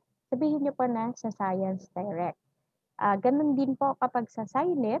nakita, sabihin nyo po na sa Science Direct. Ganun din po kapag sa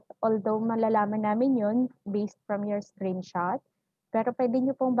Scinet, although malalaman namin yun based from your screenshot, pero pwede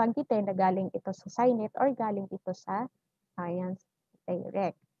nyo pong banggitin na galing ito sa Scinet or galing ito sa Science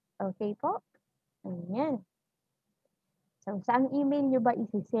Direct. Okay po? Ayan. So, saan email nyo ba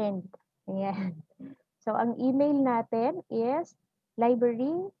isi-send? Ayan. So, ang email natin is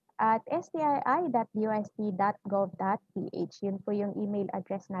library@stii.dost.gov.ph. Yun po yung email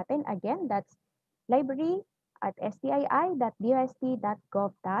address natin. Again, that's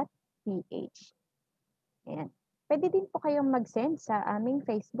library@stii.dost.gov.ph. Ayan. Pwede din po kayong mag-send sa aming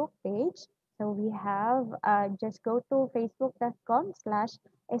Facebook page. So we have, just go to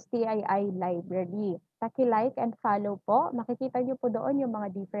facebook.com/STII Library. Paki-like and follow po. Makikita nyo po doon yung mga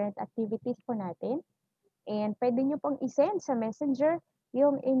different activities po natin. And pwede nyo pong isend sa messenger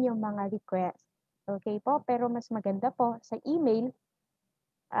yung inyong mga request. Okay po? Pero mas maganda po sa email.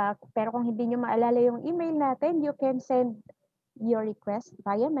 Pero kung hindi nyo maalala yung email natin, you can send your request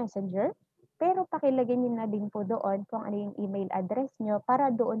via messenger. Pero pakilagay nyo na din po doon kung ano yung email address nyo para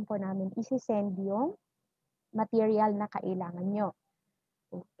doon po namin isi-send yung material na kailangan nyo.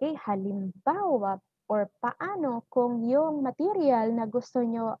 Okay, halimbawa or paano kung yung material na gusto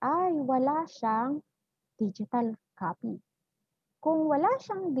nyo ay wala siyang digital copy. Kung wala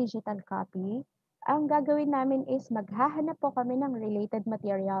siyang digital copy, ang gagawin namin is maghahanap po kami ng related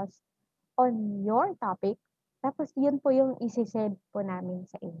materials on your topic, tapos yun po yung isi-send po namin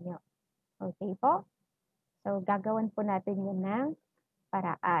sa inyo. Okay po? So, gagawin po natin yun ng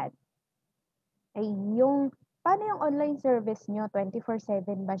paraan. Ay, paano yung online service nyo?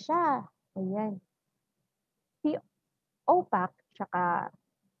 24/7 ba siya? Ayan. Si OPAC, tsaka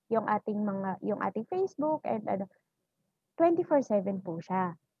yung ating Facebook and 24/7 po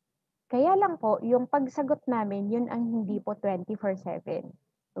siya. Kaya lang po, yung pagsagot namin, yun ang hindi po 24/7.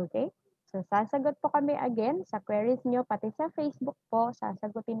 Okay? So, sasagot po kami again sa queries nyo, pati sa Facebook po,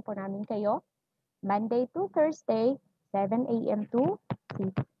 sasagutin po namin kayo. Monday to Thursday, 7 a.m. to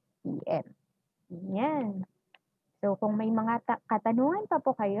 6 p.m. Yan. So, kung may mga katanungan pa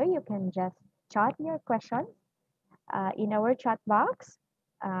po kayo, you can just chat your questions in our chat box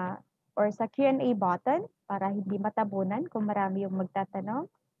or sa Q&A button para hindi matabunan kung marami yung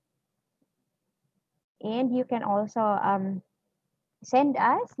magtatanong. And you can also send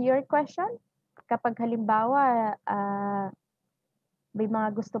us your question. Kapag halimbawa, may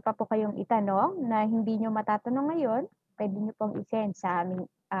mga gusto pa po kayong itanong na hindi nyo matatanong ngayon, pwede nyo pong isend sa aming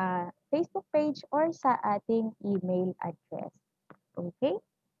Facebook page or sa ating email address. Okay?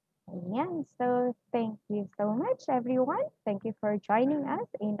 Ayan. So, thank you so much, everyone. Thank you for joining us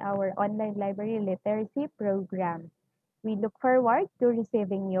in our online library literacy program. We look forward to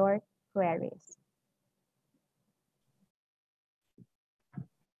receiving your queries.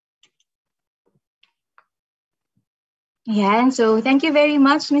 Yan. So thank you very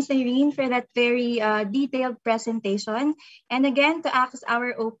much, Ms. Irene, for that very detailed presentation. And again, to access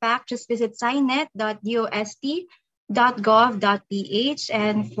our OPAC, just visit signet.dost.gov.ph.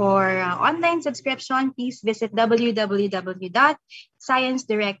 And for online subscription, please visit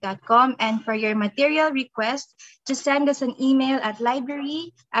www.sciencedirect.com. And for your material request, just send us an email at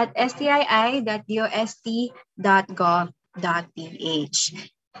library@stii.dost.gov.ph.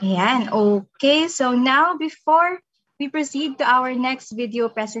 Yan. Okay. So now, before we proceed to our next video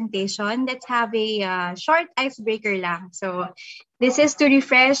presentation, let's have a short icebreaker lang. So this is to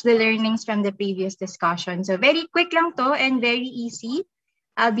refresh the learnings from the previous discussion. So very quick lang to and very easy.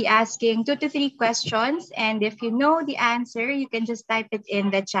 I'll be asking 2 to 3 questions, and if you know the answer, you can just type it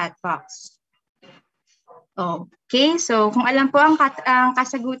in the chat box. Okay, so kung alam po ang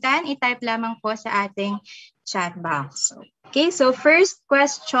kasagutan, i-type lamang po sa ating chat box. Okay, so first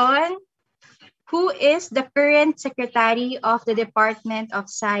question. Who is the current Secretary of the Department of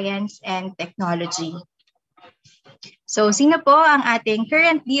Science and Technology? So, sino po ang ating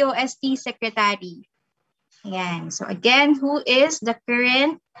current DOST Secretary? Ayan. So, again, who is the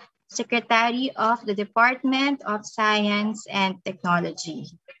current Secretary of the Department of Science and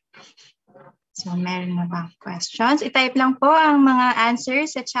Technology? So, meron na ba questions? I-type lang po ang mga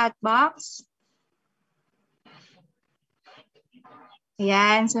answers sa chat box.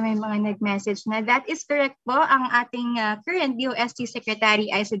 Yan, so may mga nag-message na. That is correct po. Ang ating current DOST Secretary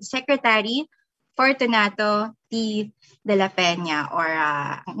ay si Secretary Fortunato T. de la Peña, or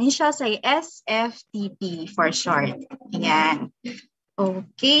initials ay SFTP for short. Yan.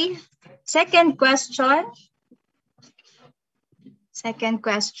 Okay. Second question.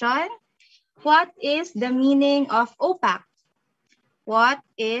 What is the meaning of OPAC? What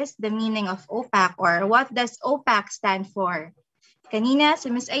is the meaning of OPAC, or what does OPAC stand for? Kanina si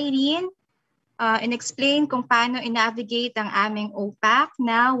Ms. Irene in-explain kung paano i-navigate ang aming OPAC.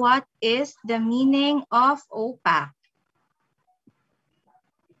 Now, what is the meaning of OPAC?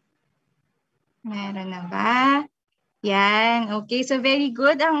 Meron na ba? Yan. Okay, so very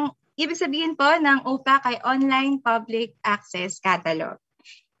good. Ang ibig sabihin po ng OPAC ay Online Public Access Catalog.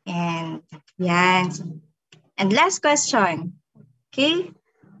 And yan. And last question. Okay.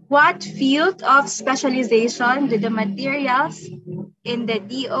 What field of specialization do the materials in the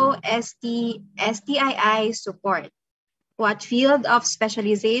DOST-STII support? What field of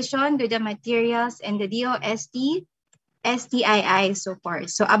specialization do the materials in the DOST-STII support?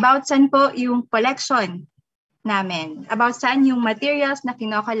 So about saan po yung collection namin? About saan yung materials na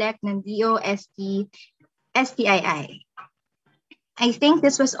kinokollect ng DOST-STII? I think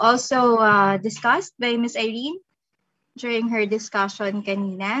this was also discussed by Ms. Irene during her discussion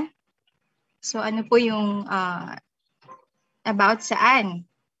kanina. So ano po yung about saan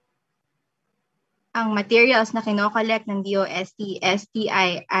ang materials na kinokollect ng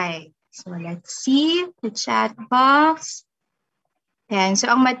DOST-STII? So let's see the chat box. Ayan. So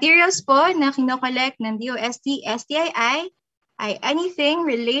ang materials po na kinokollect ng DOST-STII ay anything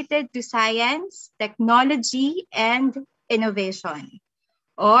related to science, technology, and innovation,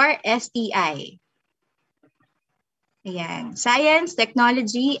 or STI. Ayan. Science,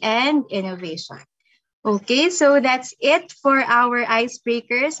 technology, and innovation. Okay, so that's it for our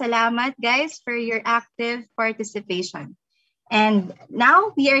icebreaker. Salamat, guys, for your active participation. And now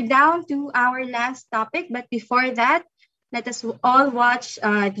we are down to our last topic. But before that, let us all watch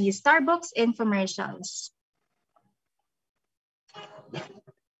the Starbucks infomercials.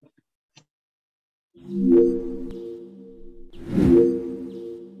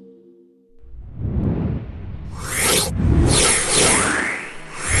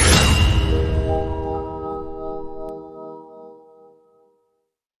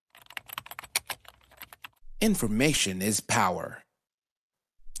 Information is power.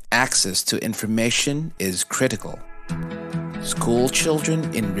 Access to information is critical. School children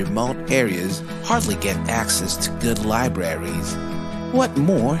in remote areas hardly get access to good libraries. What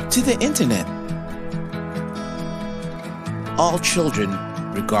more to the internet? All children,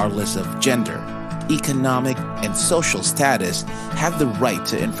 regardless of gender, economic, and social status, have the right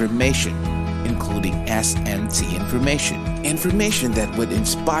to information, including SNT information. Information that would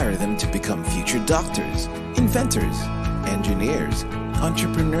inspire them to become future doctors, inventors, engineers,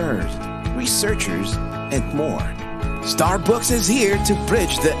 entrepreneurs, researchers, and more. Starbucks is here to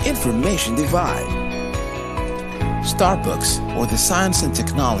bridge the information divide. Starbucks, or the Science and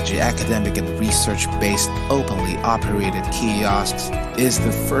Technology Academic and Research-based openly operated kiosks, is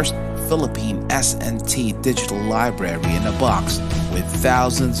the first Philippine SNT digital library in a box with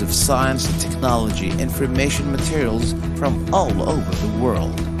thousands of science and technology information materials from all over the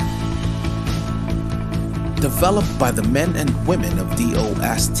world. Developed by the men and women of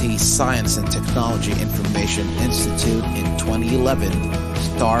DOST Science and Technology Information Institute in 2011,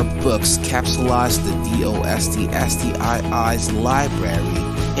 Star Books capsulized the DOST-STII's library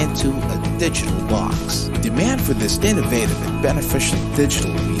into a digital box. Demand for this innovative and beneficial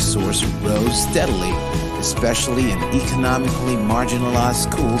digital resource rose steadily, especially in economically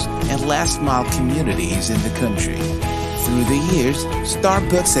marginalized schools and last-mile communities in the country. Through the years,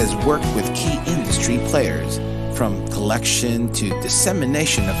 Starbooks has worked with key industry players, from collection to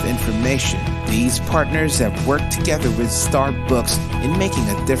dissemination of information. These partners have worked together with Starbooks in making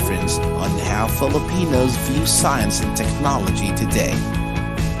a difference on how Filipinos view science and technology today.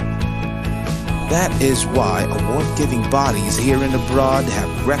 That is why award-giving bodies here and abroad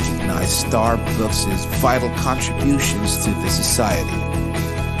have recognized Starbooks' vital contributions to the society.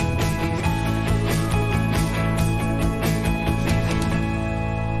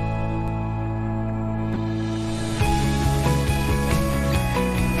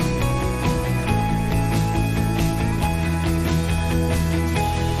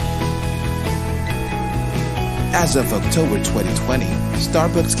 As of October 2020,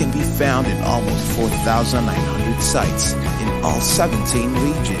 Starbooks can be found in almost 4,900 sites in all 17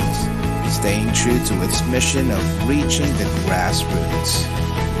 regions, staying true to its mission of reaching the grassroots.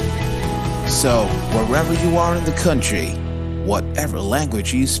 So, wherever you are in the country, whatever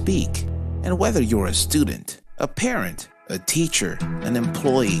language you speak, and whether you're a student, a parent, a teacher, an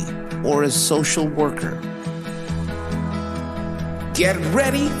employee, or a social worker, get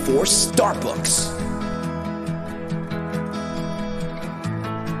ready for Starbooks!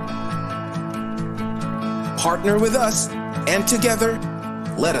 Partner with us, and together,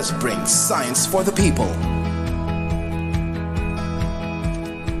 let us bring science for the people.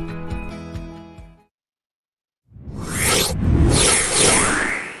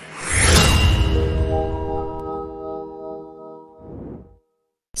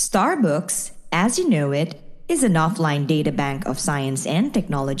 Starbooks, as you know it, is an offline databank of science and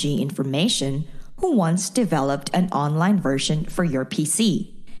technology information who once developed an online version for your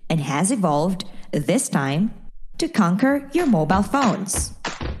PC and has evolved, this time, to conquer your mobile phones.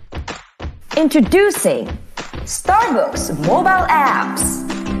 Introducing Starbooks mobile apps.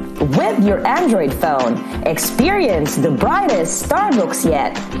 With your Android phone, experience the brightest Starbooks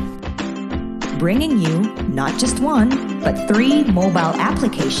yet. Bringing you not just one, but 3 mobile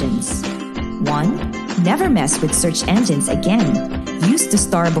applications. 1. Never mess with search engines again. Use the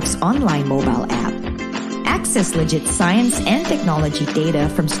Starbooks online mobile app. Access legit science and technology data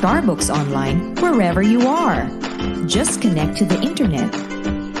from Starbooks Online wherever you are. Just connect to the internet.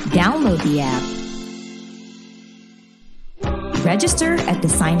 Download the app. Register at the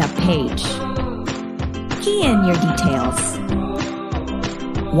sign-up page. Key in your details.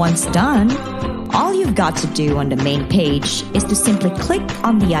 Once done, all you've got to do on the main page is to simply click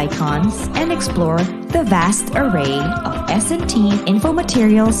on the icons and explore the vast array of S&T info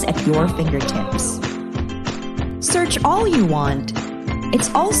materials at your fingertips. Search all you want. It's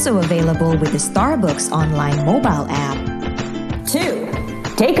also available with the Starbooks online mobile app. 2.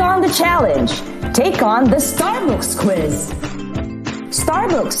 Take on the challenge. Take on the Starbooks quiz.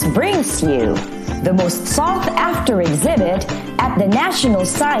 Starbooks brings you the most sought-after exhibit at the National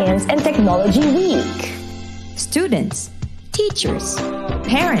Science and Technology Week. Students, teachers,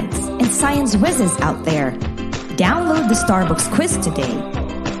 parents, and science whizzes out there, download the Starbooks quiz today.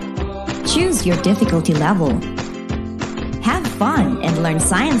 Choose your difficulty level. Have fun and learn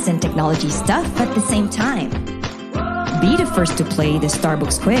science and technology stuff at the same time. Be the first to play the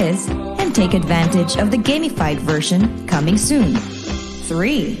Starbooks quiz and take advantage of the gamified version coming soon.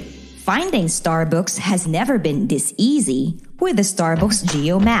 3. Finding Starbooks has never been this easy with the Starbooks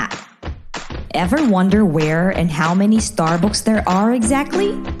Geo Map. Ever wonder where and how many Starbooks there are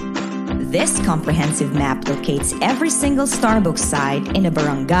exactly? This comprehensive map locates every single Starbooks site in a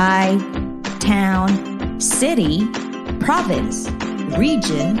barangay, town, city, province,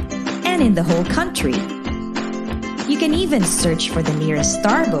 region, and in the whole country. You can even search for the nearest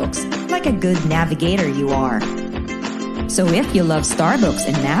Starbooks like a good navigator you are. So if you love Starbooks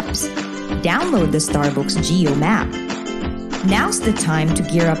and maps, download the Starbooks Geo Map. Now's the time to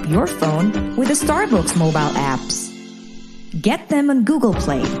gear up your phone with the Starbooks mobile apps. Get them on Google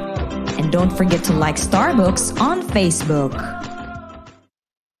Play. And don't forget to like Starbooks on Facebook.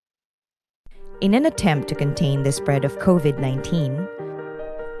 In an attempt to contain the spread of COVID-19,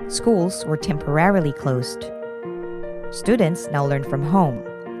 schools were temporarily closed. Students now learn from home.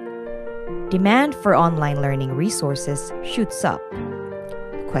 Demand for online learning resources shoots up.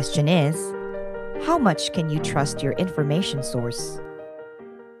 The question is, how much can you trust your information source?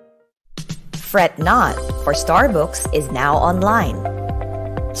 Fret not, for Starbooks is now online.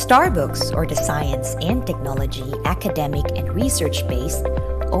 Starbooks, or the science and technology, academic and research-based,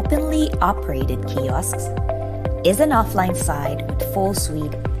 openly operated kiosks, is an offline site with full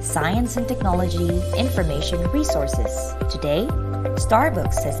suite science and technology information resources. Today,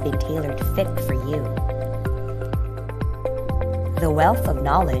 Starbooks has been tailored fit for you. The wealth of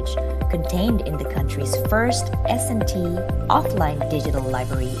knowledge contained in the country's first S&T offline digital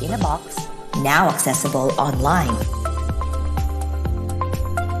library in a box, now accessible online.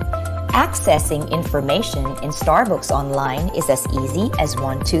 Accessing information in Starbooks Online is as easy as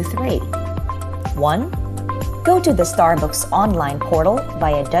 1, 2, 3. 1. Go to the Starbooks Online portal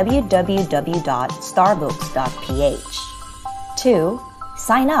via www.starbooks.ph. 2.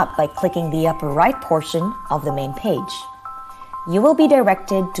 Sign up by clicking the upper right portion of the main page. You will be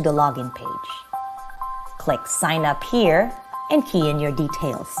directed to the login page. Click Sign Up here and key in your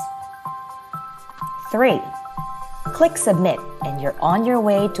details. 3. Click Submit and you're on your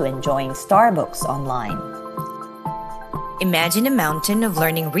way to enjoying Starbooks Online. Imagine a mountain of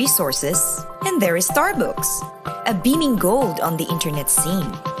learning resources, and there is Starbooks, a beaming gold on the internet scene.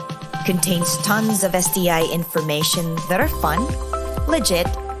 Contains tons of STI information that are fun, legit,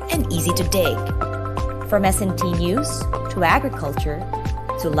 and easy to dig. From S&T news, to agriculture,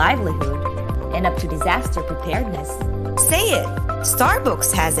 to livelihood, and up to disaster preparedness. Say it!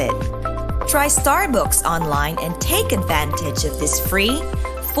 Starbooks has it! Try Starbooks Online and take advantage of this free,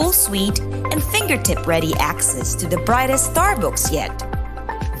 full suite, and fingertip-ready access to the brightest Starbooks yet.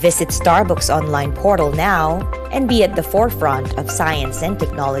 Visit Starbooks Online portal now and be at the forefront of science and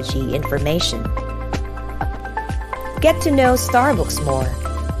technology information. Get to know Starbooks more.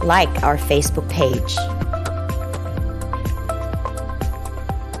 Like our Facebook page.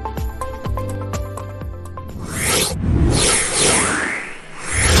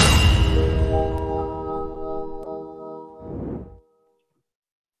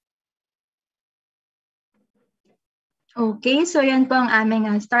 Okay, so yan po ang aming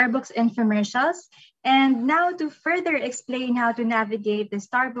Starbooks infomercials. And now to further explain how to navigate the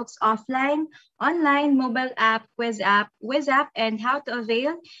Starbooks offline, online, mobile app, quiz app, and how to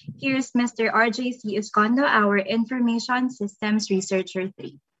avail, here's Mr. RJC Escondo, our Information Systems Researcher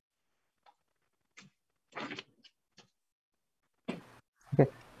 3. Okay.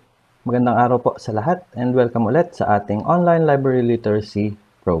 Magandang araw po sa lahat and welcome ulit sa ating online library literacy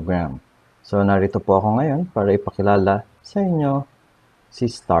program. So narito po ako ngayon para ipakilala sa inyo si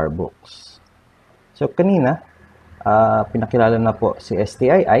Starbooks. So kanina, pinakilala na po si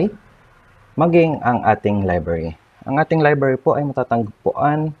STII, maging ang ating library. Ang ating library po ay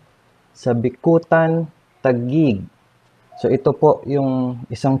matatagpuan sa Bikutan, Taguig. So ito po yung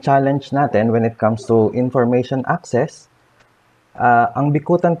isang challenge natin when it comes to information access. Ang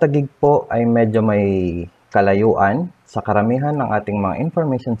Bikutan, Taguig po ay medyo may kalayuan sa karamihan ng ating mga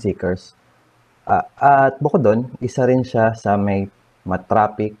information seekers. At bukod doon, isa rin siya sa may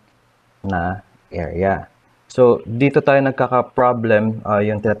matraffic na area. So, dito tayo nagkaka-problem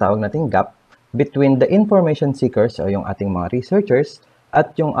yung tinatawag nating gap between the information seekers o yung ating mga researchers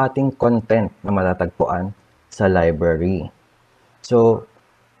at yung ating content na matatagpuan sa library. So,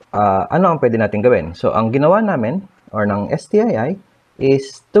 ano ang pwede natin gawin? So, ang ginawa namin or ng STII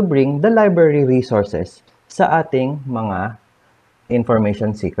is to bring the library resources sa ating mga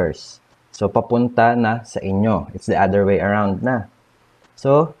information seekers. So, papunta na sa inyo. It's the other way around na.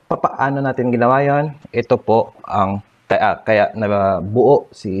 So, paano natin ginawa yon? Ito po ang kaya nabuo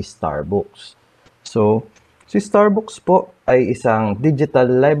si Starbooks. So, si Starbooks po ay isang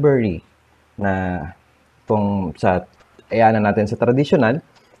digital library na kung sa ayanan natin sa traditional,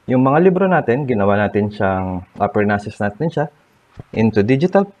 yung mga libro natin, ginawa natin siyang, process natin siya into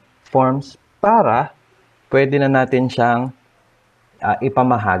digital forms para pwede na natin siyang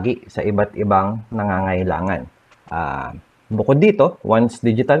ipamahagi sa iba't ibang nangangailangan. Bukod dito, once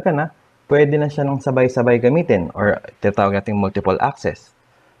digital ka na, pwede na siya ng sabay-sabay gamitin or tinatawag nating multiple access.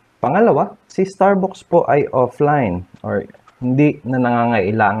 Pangalawa, si Starbooks po ay offline or hindi na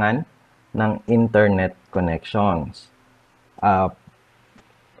nangangailangan ng internet connections.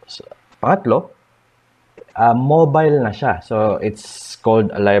 Pangatlo, mobile na siya. So, it's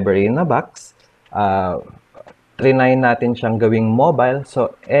called a library in a box. Trinay natin siyang gawing mobile.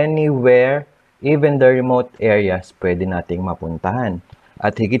 So, anywhere, even the remote areas, pwede nating mapuntahan.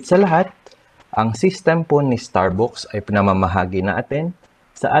 At higit sa lahat, ang system po ni Starbooks ay pinamamahagi natin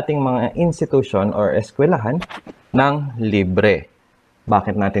sa ating mga institution or eskwelahan ng libre.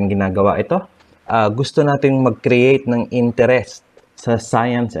 Bakit natin ginagawa ito? Gusto natin mag-create ng interest sa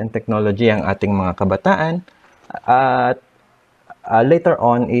science and technology ang ating mga kabataan. At later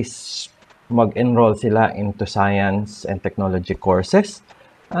on is mag-enroll sila into science and technology courses.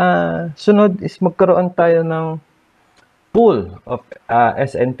 Sunod is magkaroon tayo ng pool of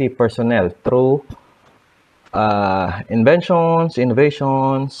SNT personnel through inventions,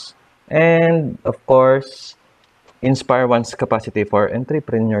 innovations, and of course, inspire one's capacity for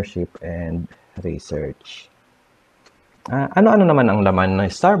entrepreneurship and research. Ano-ano naman ang laman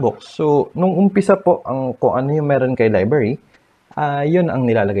ng Starbucks? So, nung umpisa po, kung ano yung meron kay library, yun ang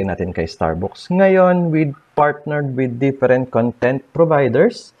nilalagay natin kay Starbucks. Ngayon, we partnered with different content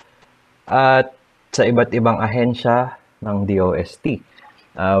providers at sa iba't ibang ahensya ng DOST.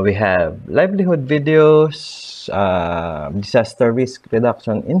 We have livelihood videos, disaster risk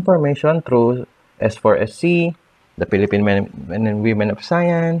reduction information through S4SC, the Philippine Men and Women of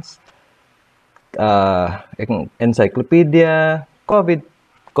Science, encyclopedia,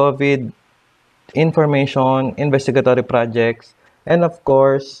 COVID information, investigatory projects, and of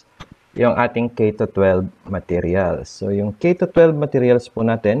course, yung ating K-12 materials. So, yung K-12 materials po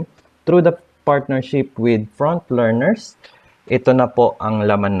natin, through the partnership with Front Learners, ito na po ang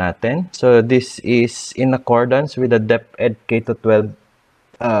laman natin. So, this is in accordance with the DepEd K-12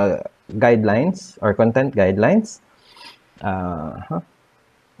 guidelines or content guidelines.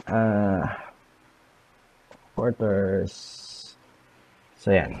 Quarters.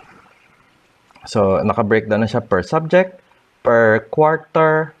 So, yan. So, naka-breakdown na siya per subject, per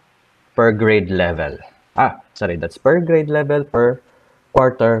quarter, per grade level. That's per grade level, per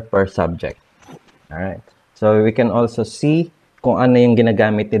quarter, per subject. Alright. So, we can also see kung ano yung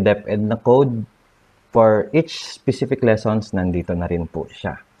ginagamit ni DepEd na code for each specific lessons. Nandito na rin po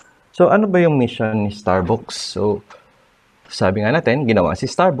siya. So, ano ba yung mission ni Starbucks? So, sabi nga natin, ginawa si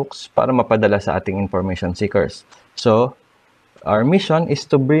Starbucks para mapadala sa ating information seekers. So, our mission is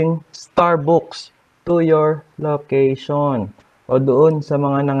to bring Starbucks to your location o doon sa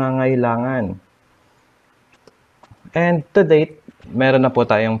mga nangangailangan. And to date, meron na po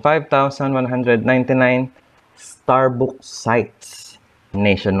tayong 5,199 Starbucks sites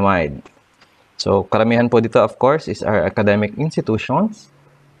nationwide. So, karamihan po dito, of course, is our academic institutions.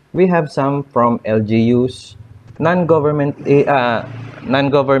 We have some from LGUs, non-government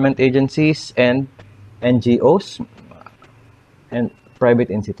agencies, and NGOs, and private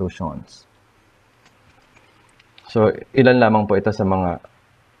institutions. So, ilan lamang po ito sa mga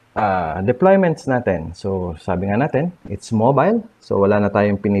deployments natin. So, sabi nga natin, it's mobile. So, wala na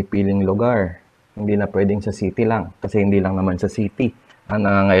tayong pinipiling lugar. Hindi na pwedeng sa city lang. Kasi hindi lang naman sa city ang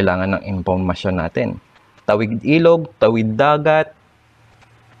nangangailangan ng impormasyon natin. Tawid ilog, tawid dagat,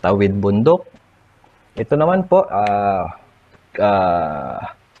 tawid bundok. Ito naman po,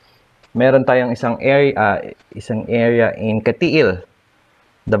 meron tayong isang area in Katiil,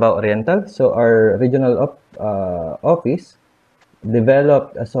 Davao Oriental. So, our regional office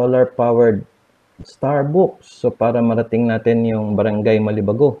developed a solar-powered Starbucks. So, para marating natin yung Barangay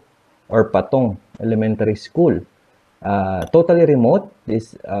Malibago or Patong Elementary School. Totally remote.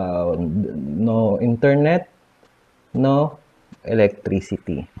 No internet, no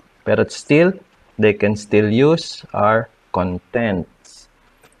electricity. Pero still, they can still use our contents.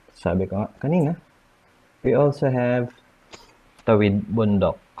 Sabi ko kanina, we also have tawid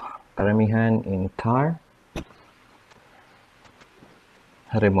bundok. Karamihan in car,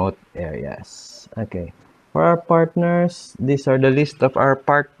 remote areas. Okay. For our partners, these are the list of our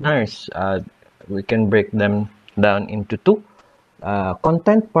partners. We can break them down into two.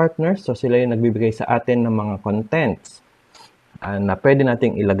 Content partners, so sila yung nagbibigay sa atin ng mga contents na pwede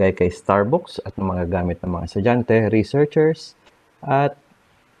nating ilagay kay Starbucks at mga gamit ng mga estudyante, researchers, at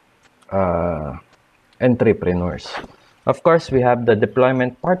entrepreneurs. Of course, we have the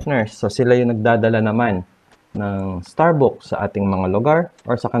deployment partners. So, sila yung nagdadala naman ng Starbucks sa ating mga lugar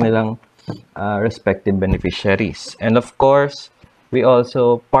or sa kanilang respective beneficiaries. And of course, we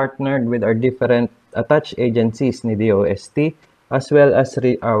also partnered with our different attached agencies ni DOST as well as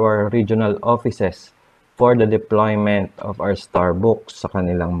our regional offices for the deployment of our Starbucks sa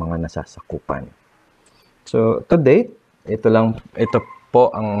kanilang mga nasasakupan. So, to date, ito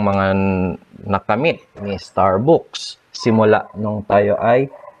po ang mga nakamit ni Starbucks simula nung tayo ay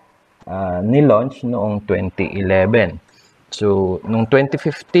ni-launch noong 2011. So, noong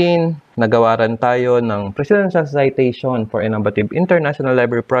 2015, nagawaran tayo ng Presidential Citation for Innovative International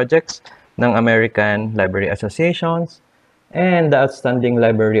Library Projects ng American Library Associations and the Outstanding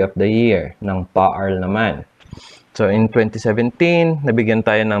Library of the Year ng PAARL naman. So, in 2017, nabigyan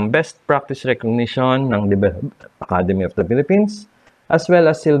tayo ng Best Practice Recognition ng Development Academy of the Philippines as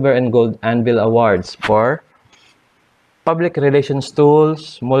well as Silver and Gold Anvil Awards for Public Relations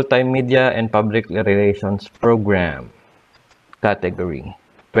Tools, Multimedia, and Public Relations Program category.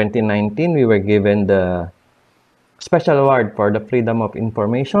 2019, we were given the Special Award for the Freedom of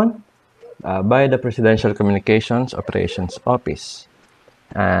Information by the Presidential Communications Operations Office.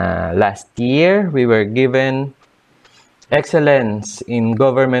 Last year, we were given Excellence in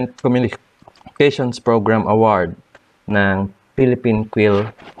Government Communications Program Award ng Philippine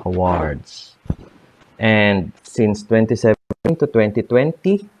Quill Awards. And since 2017 to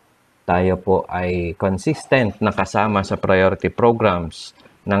 2020, tayo po ay consistent na kasama sa priority programs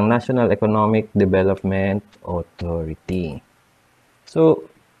ng National Economic Development Authority. So,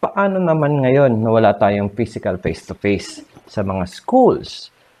 paano naman ngayon na wala tayong physical face-to-face sa mga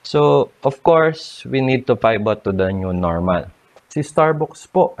schools? So, of course, we need to pivot to the new normal. Si Starbucks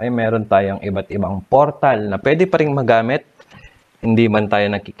po ay meron tayong iba't ibang portal na pwede pa rin magamit, hindi man tayo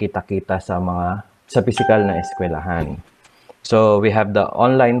nakikita-kita sa physical na eskwelahan. So, we have the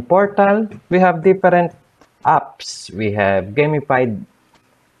online portal, we have different apps, we have gamified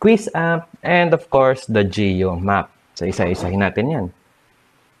quiz app, and of course, the Geo map. So, isa-isahin natin yan.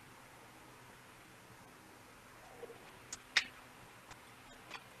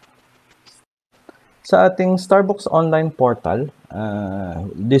 Sa ating Starbucks online portal,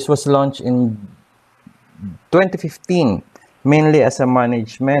 this was launched in 2015, mainly as a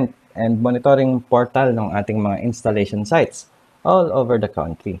management and monitoring portal ng ating mga installation sites all over the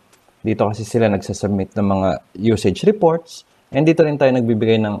country. Dito kasi sila nagsasubmit ng mga usage reports, and dito rin tayo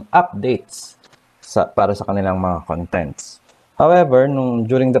nagbibigay ng updates para sa kanilang mga contents. However,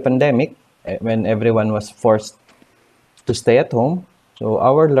 during the pandemic, when everyone was forced to stay at home, so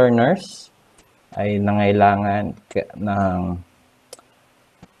our learners ay nangailangan ng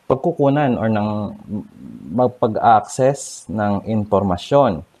pagkukunan or ng magpag-access ng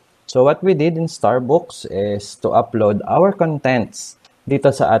informasyon. So what we did in Starbucks is to upload our contents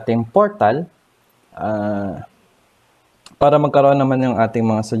dito sa ating portal para magkaroon naman yung ating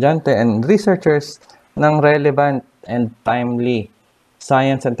mga estudyante and researchers ng relevant and timely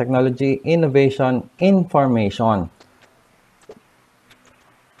science and technology innovation information.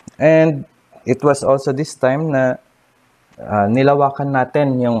 And it was also this time na nilawakan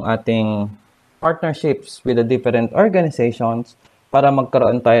natin yung ating partnerships with the different organizations para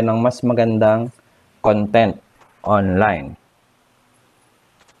magkaroon tayo ng mas magandang content online.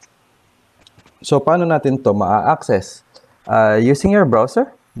 So, paano natin to ma-access? Using your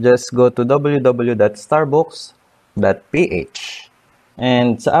browser, just go to www.starbucks.ph.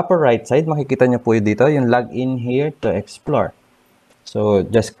 And sa upper right side, makikita nyo po dito yung login here to explore. So,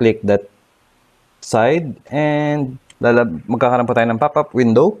 just click that side and magkakaroon po tayo ng pop-up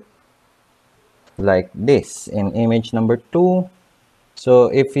window like this in image number 2.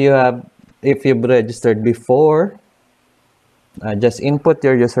 So if you've registered before, just input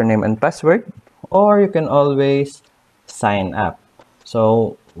your username and password, or you can always sign up.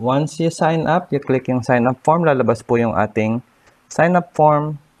 So once you sign up, you click yung sign up form, lalabas po yung ating sign up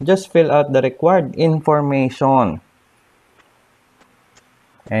form. Just fill out the required information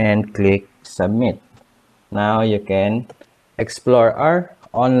and click submit. Now you can explore our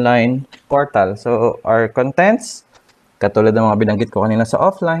online portal. So our contents, katulad ng mga binanggit ko kanina sa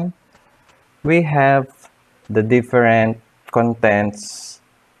offline, we have the different contents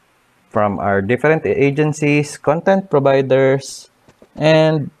from our different agencies, content providers,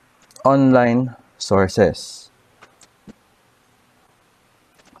 and online sources.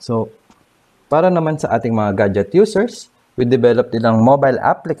 So para naman sa ating mga gadget users, we developed ilang mobile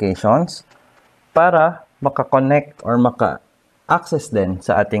applications para maka-connect or maka-access din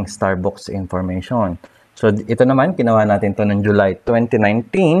sa ating Starbucks information. So, ito naman, ginawa natin to noong July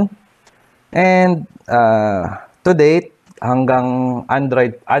 2019. And to date, hanggang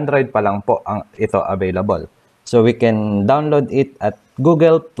Android pa lang po ito available. So, we can download it at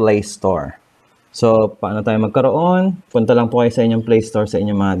Google Play Store. So, paano tayo magkaroon? Punta lang po kayo sa inyong Play Store sa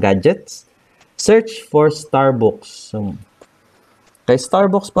inyong mga gadgets. Search for Starbucks. So, kay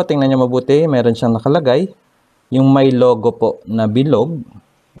Starbucks po, tingnan nyo mabuti, meron siyang nakalagay, yung may logo po na bilog.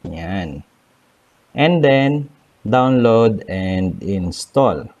 Yan. And then, download and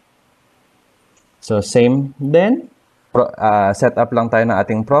install. So, same then. Set up lang tayo ng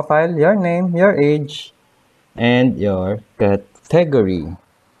ating profile, your name, your age, and your category.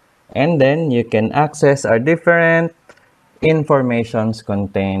 And then, you can access our different informations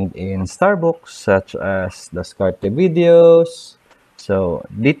contained in Starbucks, such as the SCART videos. So,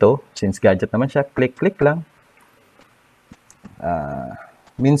 dito, since gadget naman siya, click lang.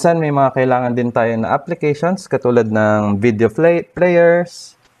 Minsan, may mga kailangan din tayo na applications, katulad ng video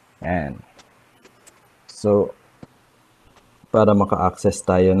players. And so, para maka-access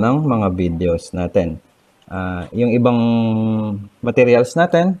tayo ng mga videos natin. Yung ibang materials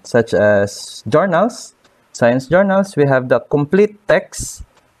natin, such as journals, science journals, we have the complete text,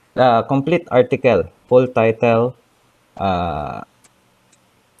 complete article, full title,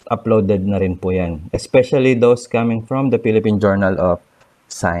 uploaded na rin po yan. Especially those coming from the Philippine Journal of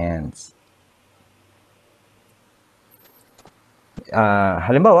Science.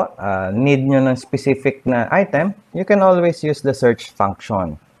 Halimbawa, need nyo ng specific na item, you can always use the search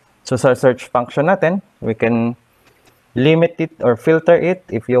function. So sa search function natin, we can limit it or filter it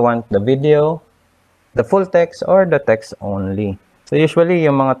if you want the video, the full text, or the text only. So usually,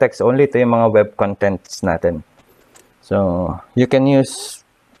 yung mga text only, ito yung mga web contents natin. So you can use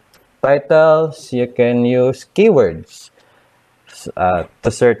titles, you can use keywords to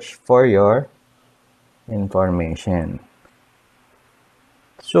search for your information.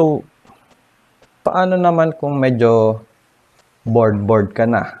 So, paano naman kung medyo bored ka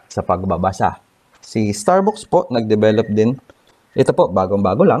na sa pagbabasa? Si Starbucks po, nag-develop din. Ito po,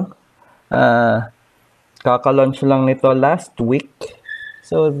 bagong-bago lang. Kaka-launch lang nito last week.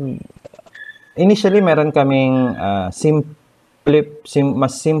 So, initially, meron kaming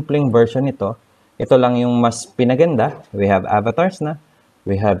mas simpleng version nito. Ito lang yung mas pinaganda. We have avatars na.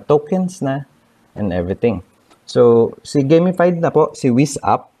 We have tokens na. And everything. So, si gamified na po, si Wiz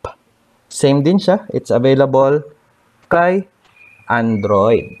App. Same din siya. It's available kay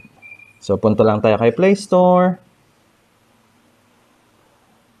Android. So, punta lang tayo kay Play Store.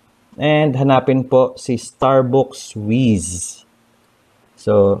 And hanapin po si Starbucks Wiz.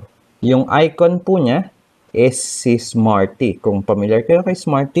 So, yung icon po niya is si Smarty. Kung familiar kayo kay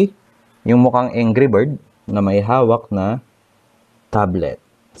Smarty, yung mukhang Angry Bird na may hawak na tablet.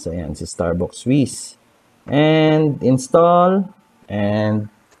 So, yan si Starbucks Wiz. And install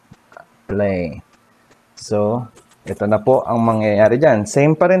and play. So, ito na po ang mangyayari dyan.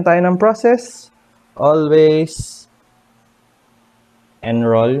 Same pa rin tayo ng process. Always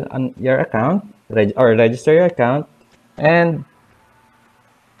enroll on your account or register your account and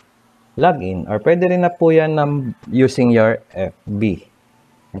log in. Or pwede rin na po yan using your FB.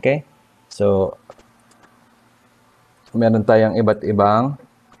 Okay? So, meron tayong iba't ibang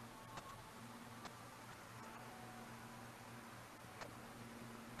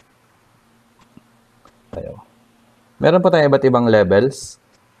meron po tayong iba't ibang levels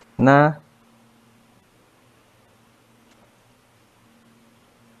na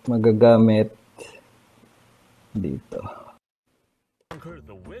magagamit dito. Conquer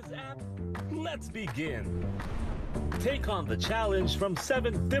the Wiz app? Let's begin. Take on the challenge from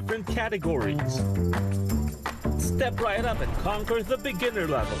 7 different categories. Step right up and conquer the beginner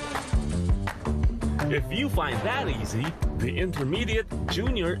level. If you find that easy, the intermediate,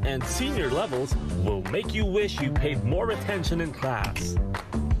 junior, and senior levels will make you wish you paid more attention in class.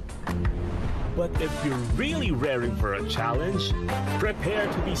 But if you're really raring for a challenge, prepare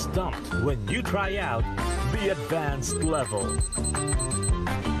to be stumped when you try out the advanced level.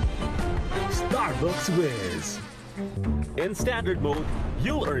 Starbucks Wiz. In standard mode,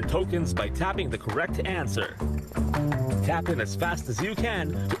 you'll earn tokens by tapping the correct answer. Tap in as fast as you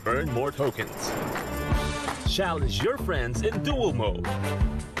can to earn more tokens. Challenge your friends in duel mode.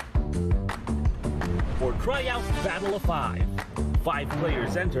 Or try out Battle of 5. 5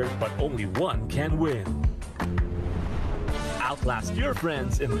 players enter, but only 1 can win. Outlast your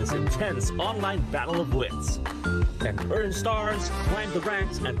friends in this intense online battle of wits. And earn stars, climb the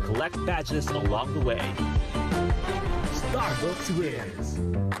ranks, and collect badges along the way. Starbucks Wiz.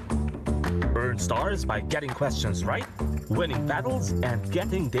 Earn stars by getting questions right, winning battles, and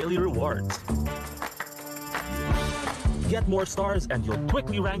getting daily rewards. Get more stars and you'll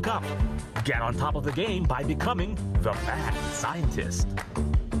quickly rank up. Get on top of the game by becoming the Mad Scientist.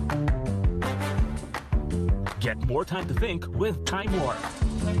 Get more time to think with Time Warp.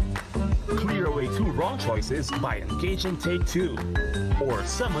 Clear away 2 wrong choices by engaging Take 2. Or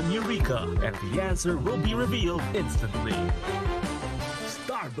summon Eureka and the answer will be revealed instantly.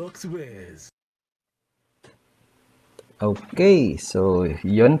 Starbucks Wiz. Okay, so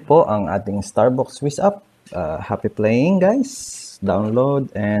yun po ang ating Starbucks Wiz app. Happy playing, guys. Download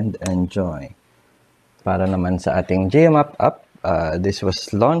and enjoy. Para naman sa ating GMAP app, this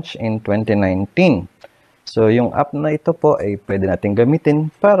was launched in 2019. So, yung app na ito po ay pwede natin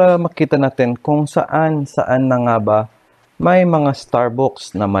gamitin para makita natin kung saan na nga ba may mga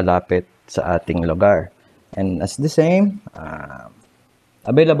Starbucks na malapit sa ating lugar. And as the same,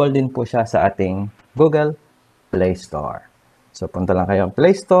 available din po siya sa ating Google Play Store. So, punta lang kayo ang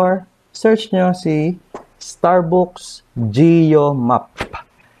Play Store, search nyo si Starbucks Geo Map.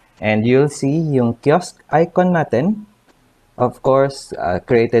 And you'll see yung kiosk icon natin Of course,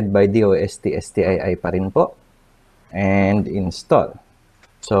 created by DOST-STII pa rin po. And install.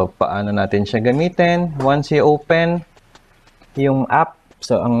 So, paano natin siya gamitin? Once you open yung app,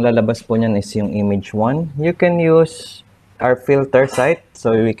 so ang lalabas po niyan is yung image 1. You can use our filter site.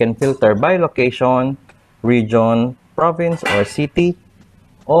 So, we can filter by location, region, province, or city.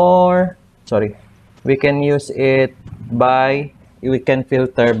 Or, we can use it by, we can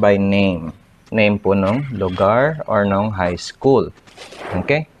filter by name. Name po ng lugar or ng high school.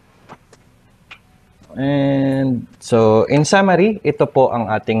 Okay? And so, in summary, ito po ang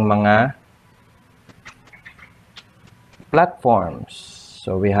ating mga platforms.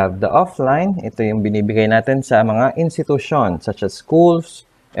 So, we have the offline. Ito yung binibigay natin sa mga institution such as schools,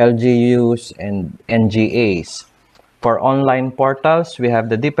 LGUs, and NGAs. For online portals, we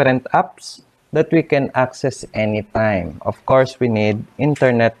have the different apps that we can access anytime. Of course, we need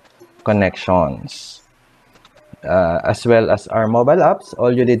internet connections. As well as our mobile apps, all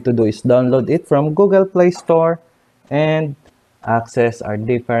you need to do is download it from Google Play Store and access our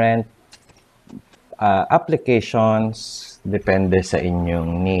different applications depende sa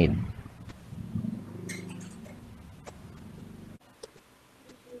inyong need.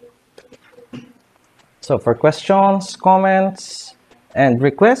 So for questions, comments, and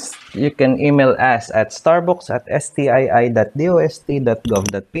requests, you can email us at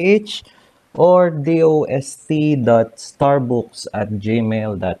starbucks@stii.dost.gov.ph or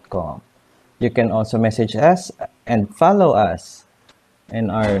dost.starbooks@gmail.com. You can also message us and follow us in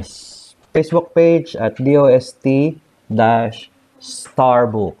our Facebook page at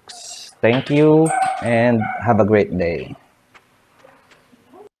DOST-Starbooks. Thank you and have a great day.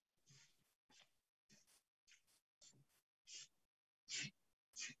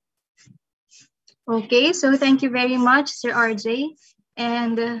 Okay, so thank you very much, Sir RJ,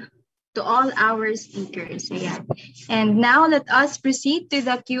 and to all our speakers. Ayan. And now let us proceed to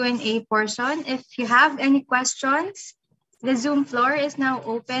the Q&A portion. If you have any questions, the Zoom floor is now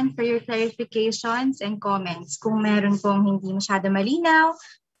open for your clarifications and comments. Kung meron pong hindi masyado malinaw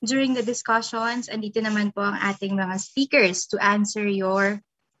during the discussions, andito naman po ang ating mga speakers to answer your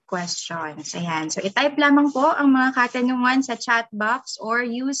questions. Ayan. So i-type lamang po ang mga katanungan sa chat box or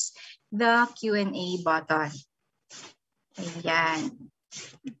use the Q&A button. Ayan.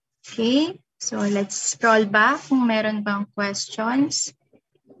 Okay, so let's scroll back kung meron bang questions.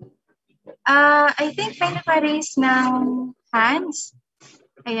 I think may naka-raise ng hands.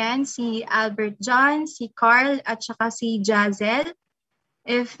 Ayan, si Albert John, si Carl, at saka si Jazel.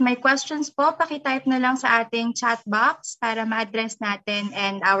 If may questions po, pakitype na lang sa ating chat box para ma-address natin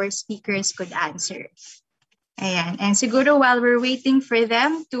and our speakers could answer. Ayan. And siguro while we're waiting for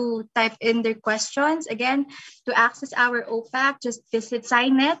them to type in their questions, again, to access our OPAC, just visit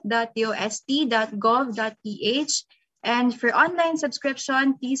signet.dost.gov.ph. And for online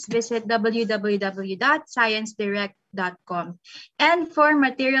subscription, please visit www.sciencedirect.com. And for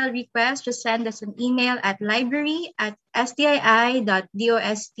material requests, just send us an email at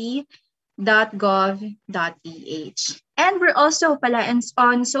library@stii.dost.gov.ph. And we're also pala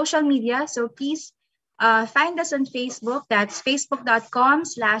on social media, so please find us on Facebook, that's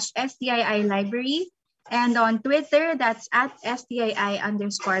facebook.com/STII Library. And on Twitter, that's at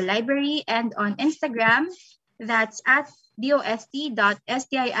STII_library. And on Instagram, that's at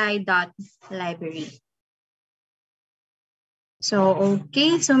dost.stii.library. So,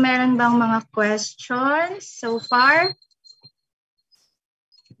 okay. So, meron bang mga questions so far?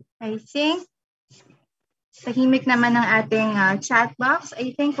 I think tahimik naman ang ating chat box.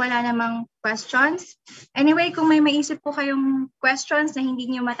 I think wala namang questions. Anyway, kung may maisip po kayong questions na hindi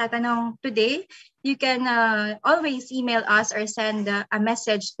niyo matatanong today, you can always email us or send a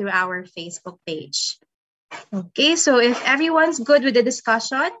message through our Facebook page. Okay, so if everyone's good with the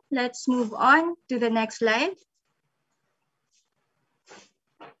discussion, let's move on to the next slide.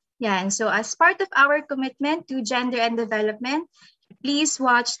 Yeah, and so as part of our commitment to gender and development, please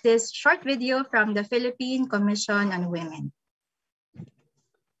watch this short video from the Philippine Commission on Women.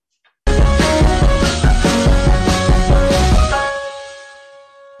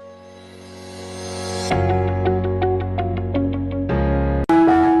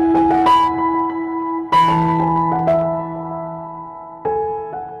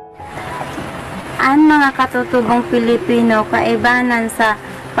 Ang mga katutubong Pilipino kaibanan sa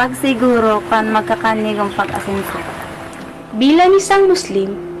pagsiguro kan magkakanigong pag-asenso. Bilang isang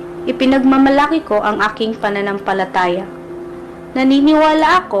Muslim, ipinagmamalaki ko ang aking pananampalataya.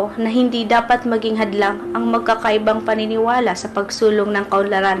 Naniniwala ako na hindi dapat maging hadlang ang magkakaibang paniniwala sa pagsulong ng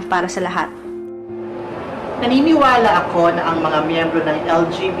kaunlaran para sa lahat. Naniniwala ako na ang mga miyembro ng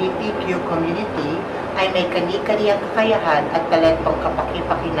LGBTQ community ay may kani-kaniyang kakayahan at talentong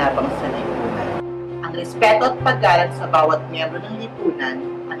kapaki-pakinabang sa lipunan. Ang respeto at paggalang sa bawat miyembro ng lipunan,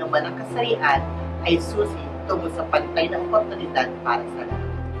 anuman ang kasarian, ay susi tungo sa pantay na oportunidad para sa lahat.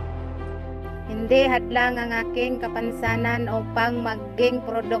 Hindi hadlang ang aking kapansanan upang maging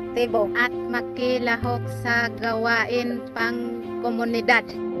produktibo at makilahok sa gawain pang komunidad.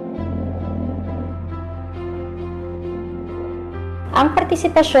 Ang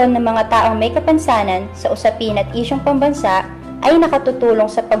partisipasyon ng mga taong may kapansanan sa usapin at isyong pambansa ay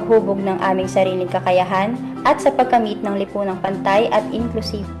nakatutulong sa paghubog ng aming sariling kakayahan at sa pagkamit ng lipunang pantay at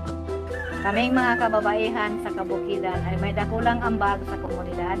inklusibo. Kaming mga kababaihan sa kabukidan ay may dakulang ambag sa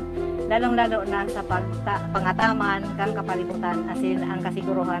komunidad, lalong-lalo na sa pangataman kang kapalibutan asin ang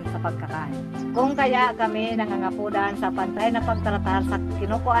kasiguruhan sa pagkakain. Kung kaya kami nangangapudan sa pantay na pagtratar sa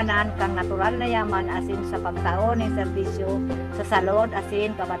kinukuanan kang natural na yaman asin sa pagtaon ng serbisyo sa salod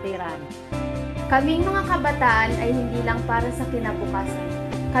asin kabatiran. Kaming mga kabataan ay hindi lang para sa kinabukasan.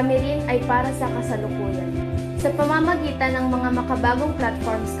 Kami rin ay para sa kasalukuyan. Sa pamamagitan ng mga makabagong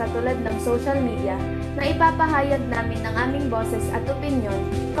platforms katulad ng social media, na ipapahayag namin ng aming boses at opinyon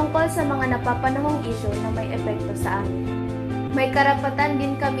tungkol sa mga napapanahong isyu na may epekto sa amin. May karapatan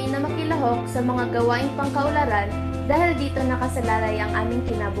din kami na makilahok sa mga gawaing pangkaularan dahil dito nakasalalay ang aming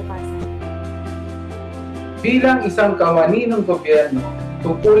kinabukasan. Bilang isang kawani ng gobyerno,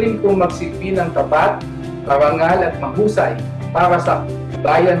 tungkulin ko magsilbi ng tapat, karangal at mahusay para sa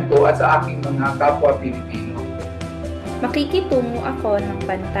bayan ko at sa aking mga kapwa Pilipino. Makikitungo ako ng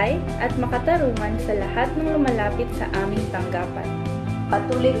pantay at makatarungan sa lahat ng lumalapit sa aming tanggapan.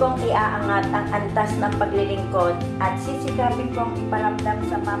 Patuloy kong iaangat ang antas ng paglilingkod at sisikapin kong iparamdam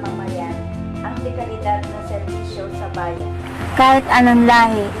sa mamamayan ang dekalidad ng serbisyo sa bayan. Kahit anong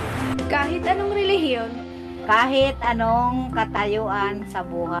lahi, kahit anong relihiyon, kahit anong katayuan sa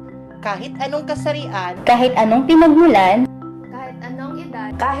buhay, kahit anong kasarian, kahit anong pinagmulan, kahit anong edad,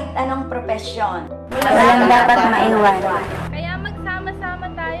 kahit anong profesyon, walang dapat maiwan. Kaya magsama-sama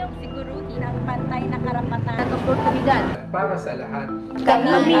tayong siguruhin ang pantay na karapatan at oportunidad para sa lahat.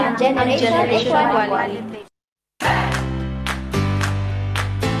 Kami ang Generation Equality.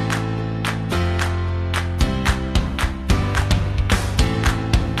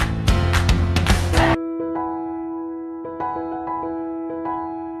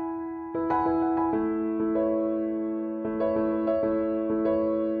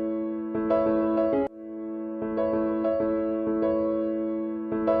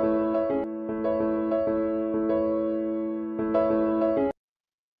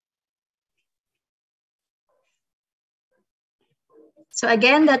 So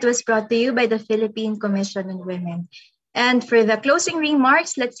again, that was brought to you by the Philippine Commission on Women. And for the closing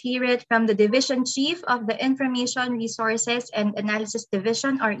remarks, let's hear it from the Division Chief of the Information Resources and Analysis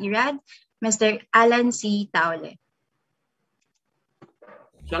Division, or IRAD, Mr. Alan C. Taule.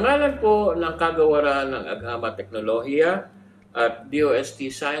 Sa ngalan po ng Kagawaran ng Agama Teknolohiya at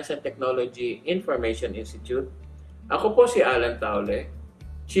DOST Science and Technology Information Institute, ako po si Alan Taule,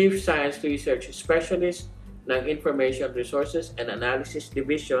 Chief Science Research Specialist ng Information Resources and Analysis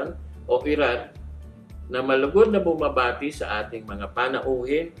Division o IRAD, na malugod na bumabati sa ating mga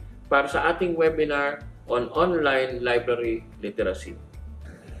panauhin para sa ating webinar on online library literacy.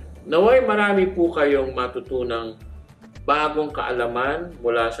 Naway marami po kayong matutunang bagong kaalaman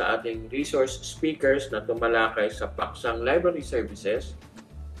mula sa ating resource speakers na tumalakay sa paksang library services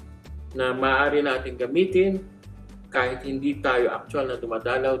na maaari natin gamitin kahit hindi tayo actual na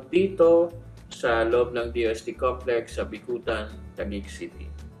dumadalaw dito sa loob ng DOST Complex sa Bikutan, Taguig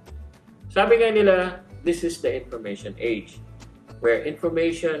City. Sabi nga nila, this is the information age, where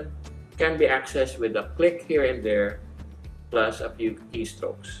information can be accessed with a click here and there, plus a few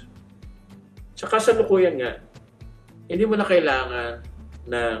keystrokes. Sa kasalukuyan nga, hindi mo na kailangan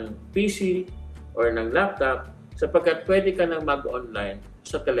ng PC or ng laptop sapagkat pwede ka nang mag-online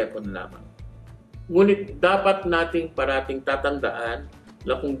sa telepono lamang. Ngunit dapat nating parating tatandaan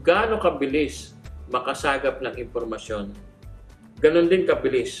na kung gaano kabilis makasagap ng impormasyon, ganon din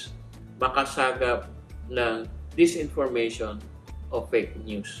kabilis makasagap ng disinformation o fake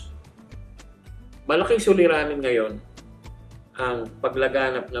news. Malaking suliranin ngayon ang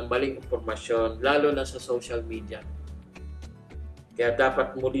paglaganap ng maling impormasyon, lalo na sa social media. Kaya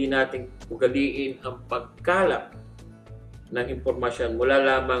dapat muli nating ugaliin ang pagkalap ng impormasyon mula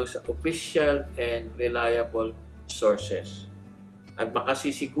lamang sa official and reliable sources. At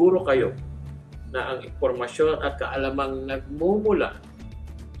makasisiguro kayo na ang impormasyon at kaalamang nagmumula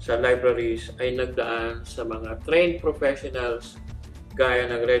sa libraries ay nagdaan sa mga trained professionals gaya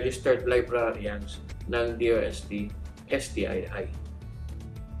ng registered librarians ng DOST-STII.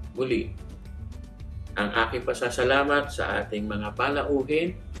 Muli, Ang aking pasasalamat sa ating mga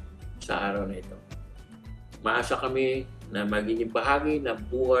palauhin sa araw na ito. Maasa kami na magiging bahagi ng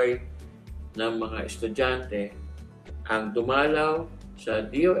buhay ng mga estudyante ang dumalaw sa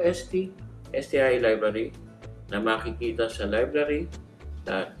DOST-STII Library na makikita sa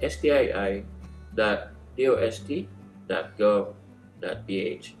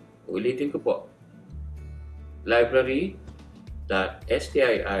library.stii.dost.gov.ph. Ulitin ko po,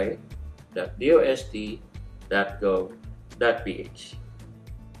 library.stii.dost.gov.ph.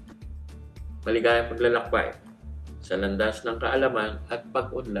 Maligayang paglalakbay sa landas ng kaalaman at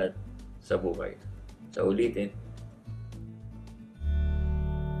pag-unlad sa buhay. Sa ulitin,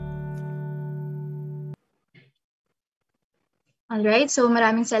 Alright, so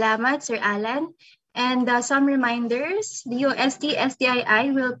maraming salamat, Sir Alan. And some reminders, the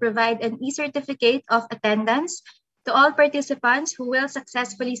DOST-STII will provide an e-certificate of attendance to all participants who will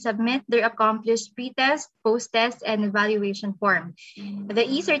successfully submit their accomplished pre-test, post-test, and evaluation form. The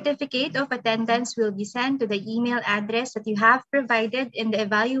e-certificate of attendance will be sent to the email address that you have provided in the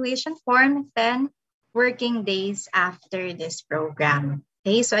evaluation form 10 working days after this program.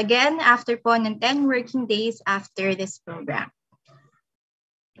 Okay, so again, after po ng 10 working days after this program.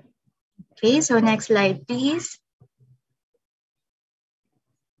 Okay, so next slide, please.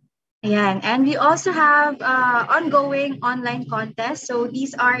 Ayan. And we also have ongoing online contests. So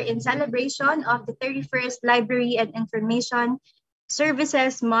these are in celebration of the 31st Library and Information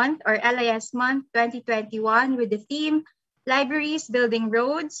Services Month or LIS Month 2021 with the theme Libraries Building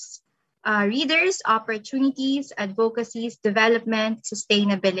Roads, Readers, Opportunities, Advocacies, Development,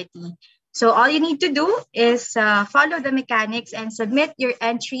 Sustainability. So all you need to do is follow the mechanics and submit your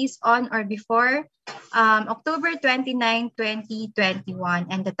entries on or before October 29, 2021.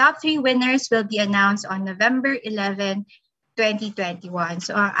 And the top 3 winners will be announced on November 11, 2021.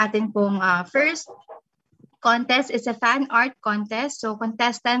 So ang atin pong first contest is a fan art contest. So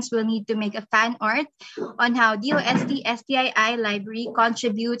contestants will need to make a fan art on how DOST-STII Library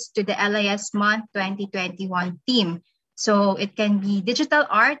contributes to the LIS Month 2021 theme. So it can be digital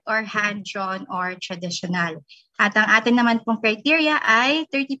art or hand-drawn or traditional. At ang atin naman pong criteria ay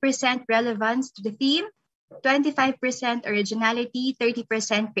 30% relevance to the theme, 25% originality,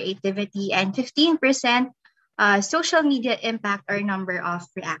 30% creativity, and 15% social media impact or number of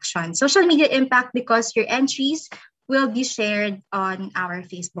reactions. Social media impact because your entries will be shared on our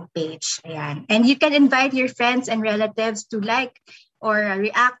Facebook page. Ayan. And you can invite your friends and relatives to like or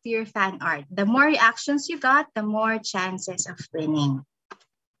react to your fan art. The more reactions you got, the more chances of winning.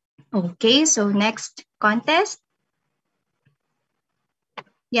 Okay, so next contest.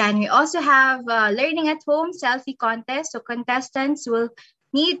 Yeah, and we also have learning at home selfie contest. So contestants will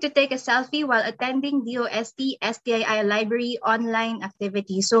need to take a selfie while attending DOST-STII Library online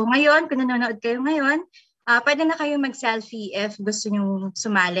activity. So ngayon, kung nanonood kayo ngayon, pwede na kayo mag-selfie if gusto nyo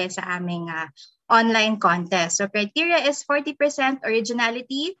sumali sa aming online contest. So criteria is 40%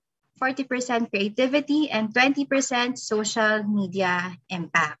 originality, 40% creativity, and 20% social media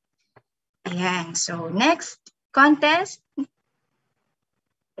impact. Ayan. So next contest.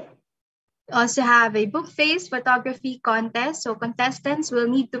 Also have a book face photography contest. So contestants will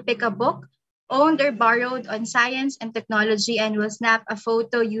need to pick a book owned or borrowed on science and technology and will snap a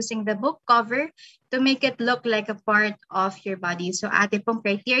photo using the book cover to make it look like a part of your body. So ating pong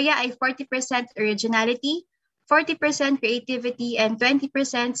criteria ay 40% originality, 40% creativity, and 20%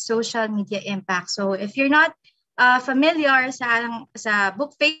 social media impact. So if you're not familiar sa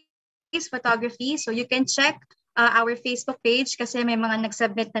book face photography, so you can check our Facebook page kasi may mga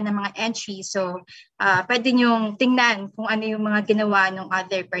nag-submit na ng mga entries. So, pwede nyong tingnan kung ano yung mga ginawa ng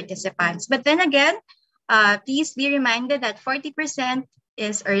other participants. But then again, please be reminded that 40%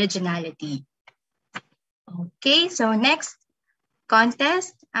 is originality. Okay, so next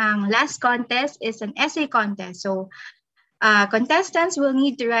contest. Last contest is an essay contest. So, contestants will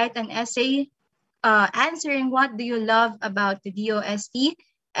need to write an essay answering what do you love about the DOST-STII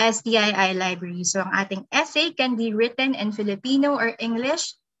Library. So ang ating essay can be written in Filipino or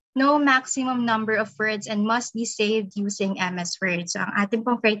English, no maximum number of words, and must be saved using MS Word. So ang ating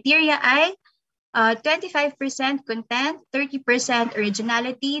pong criteria ay 25% content, 30%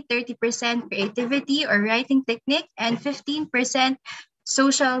 originality, 30% creativity or writing technique, and 15%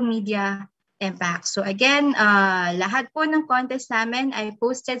 social media impact. So again, lahat po ng contest namin ay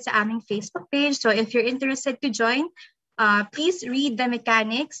posted sa aming Facebook page. So if you're interested to join, please read the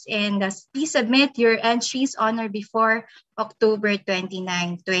mechanics and please submit your entries on or before October 29,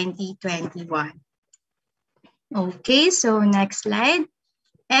 2021. Okay, so next slide.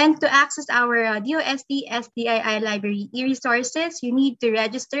 And to access our DOST-STII Library e-resources, you need to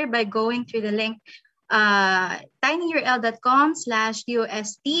register by going through the link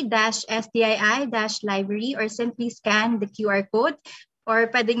tinyurl.com/dost-stii-library or simply scan the QR code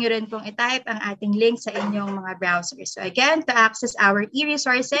or pwede nyo rin pong i-type ang ating link sa inyong mga browsers. So again, to access our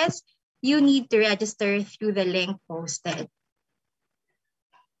e-resources, you need to register through the link posted.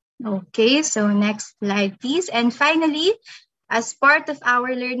 Okay, so next slide, please. And finally, as part of our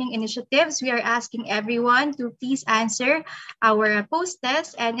learning initiatives, we are asking everyone to please answer our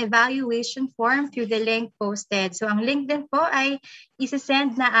post-test and evaluation form through the link posted. So ang link din po ay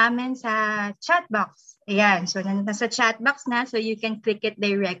isasend na amin sa chat box. Ayan, so nasa chat box na, so you can click it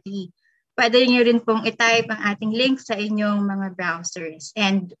directly. Pwede nyo rin pong i-type ang ating link sa inyong mga browsers.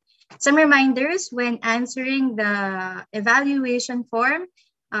 And some reminders when answering the evaluation form,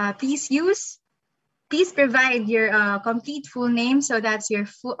 please provide your complete full name. So that's your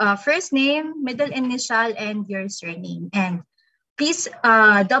first name, middle initial, and your surname. And please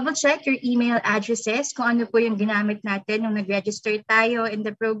double check your email addresses kung ano po yung ginamit natin nung nag-register tayo in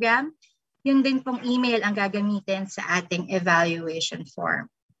the program. Yun din pong email ang gagamitin sa ating evaluation form.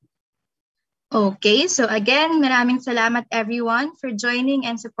 Okay, so again, maraming salamat everyone for joining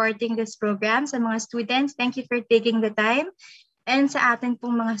and supporting this program. Sa mga students, thank you for taking the time. And sa atin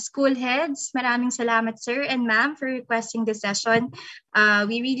pong mga school heads, maraming salamat sir and ma'am for requesting the session.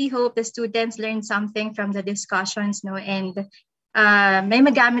 We really hope the students learn something from the discussions, no? And may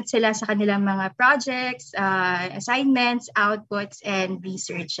magamit sila sa kanilang mga projects, assignments, outputs, and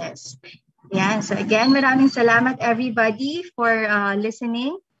researches. Yeah, so again, maraming salamat everybody for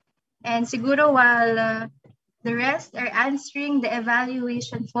listening. And siguro while the rest are answering the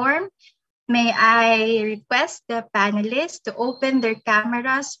evaluation form, may I request the panelists to open their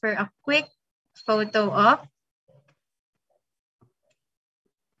cameras for a quick photo op.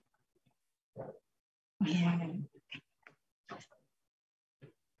 Ayan.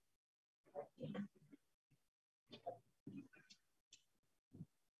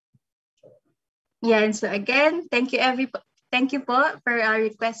 Yan, so again, thank you po for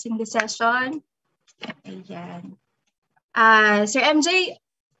requesting the session. Ayan. Sir MJ,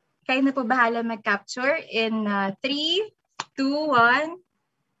 kayo na po bahala mag-capture in 3, 2, 1.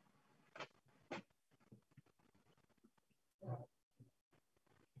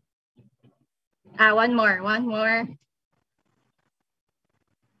 One more.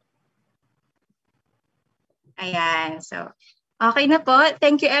 Ayan, so okay na po.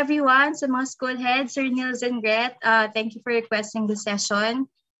 Thank you everyone sa mga school heads, Sir Niels and Gret. Thank you for requesting the session.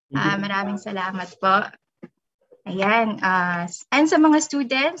 Maraming salamat po. Ayan. And sa mga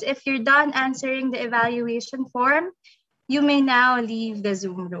students, if you're done answering the evaluation form, you may now leave the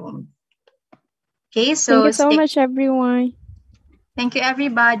Zoom room. Okay, so thank you so much, everyone. Thank you,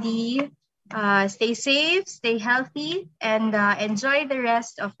 everybody. Stay safe, stay healthy, and enjoy the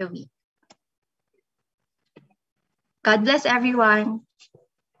rest of the week. God bless everyone.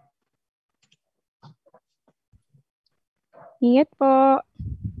 Ingat po.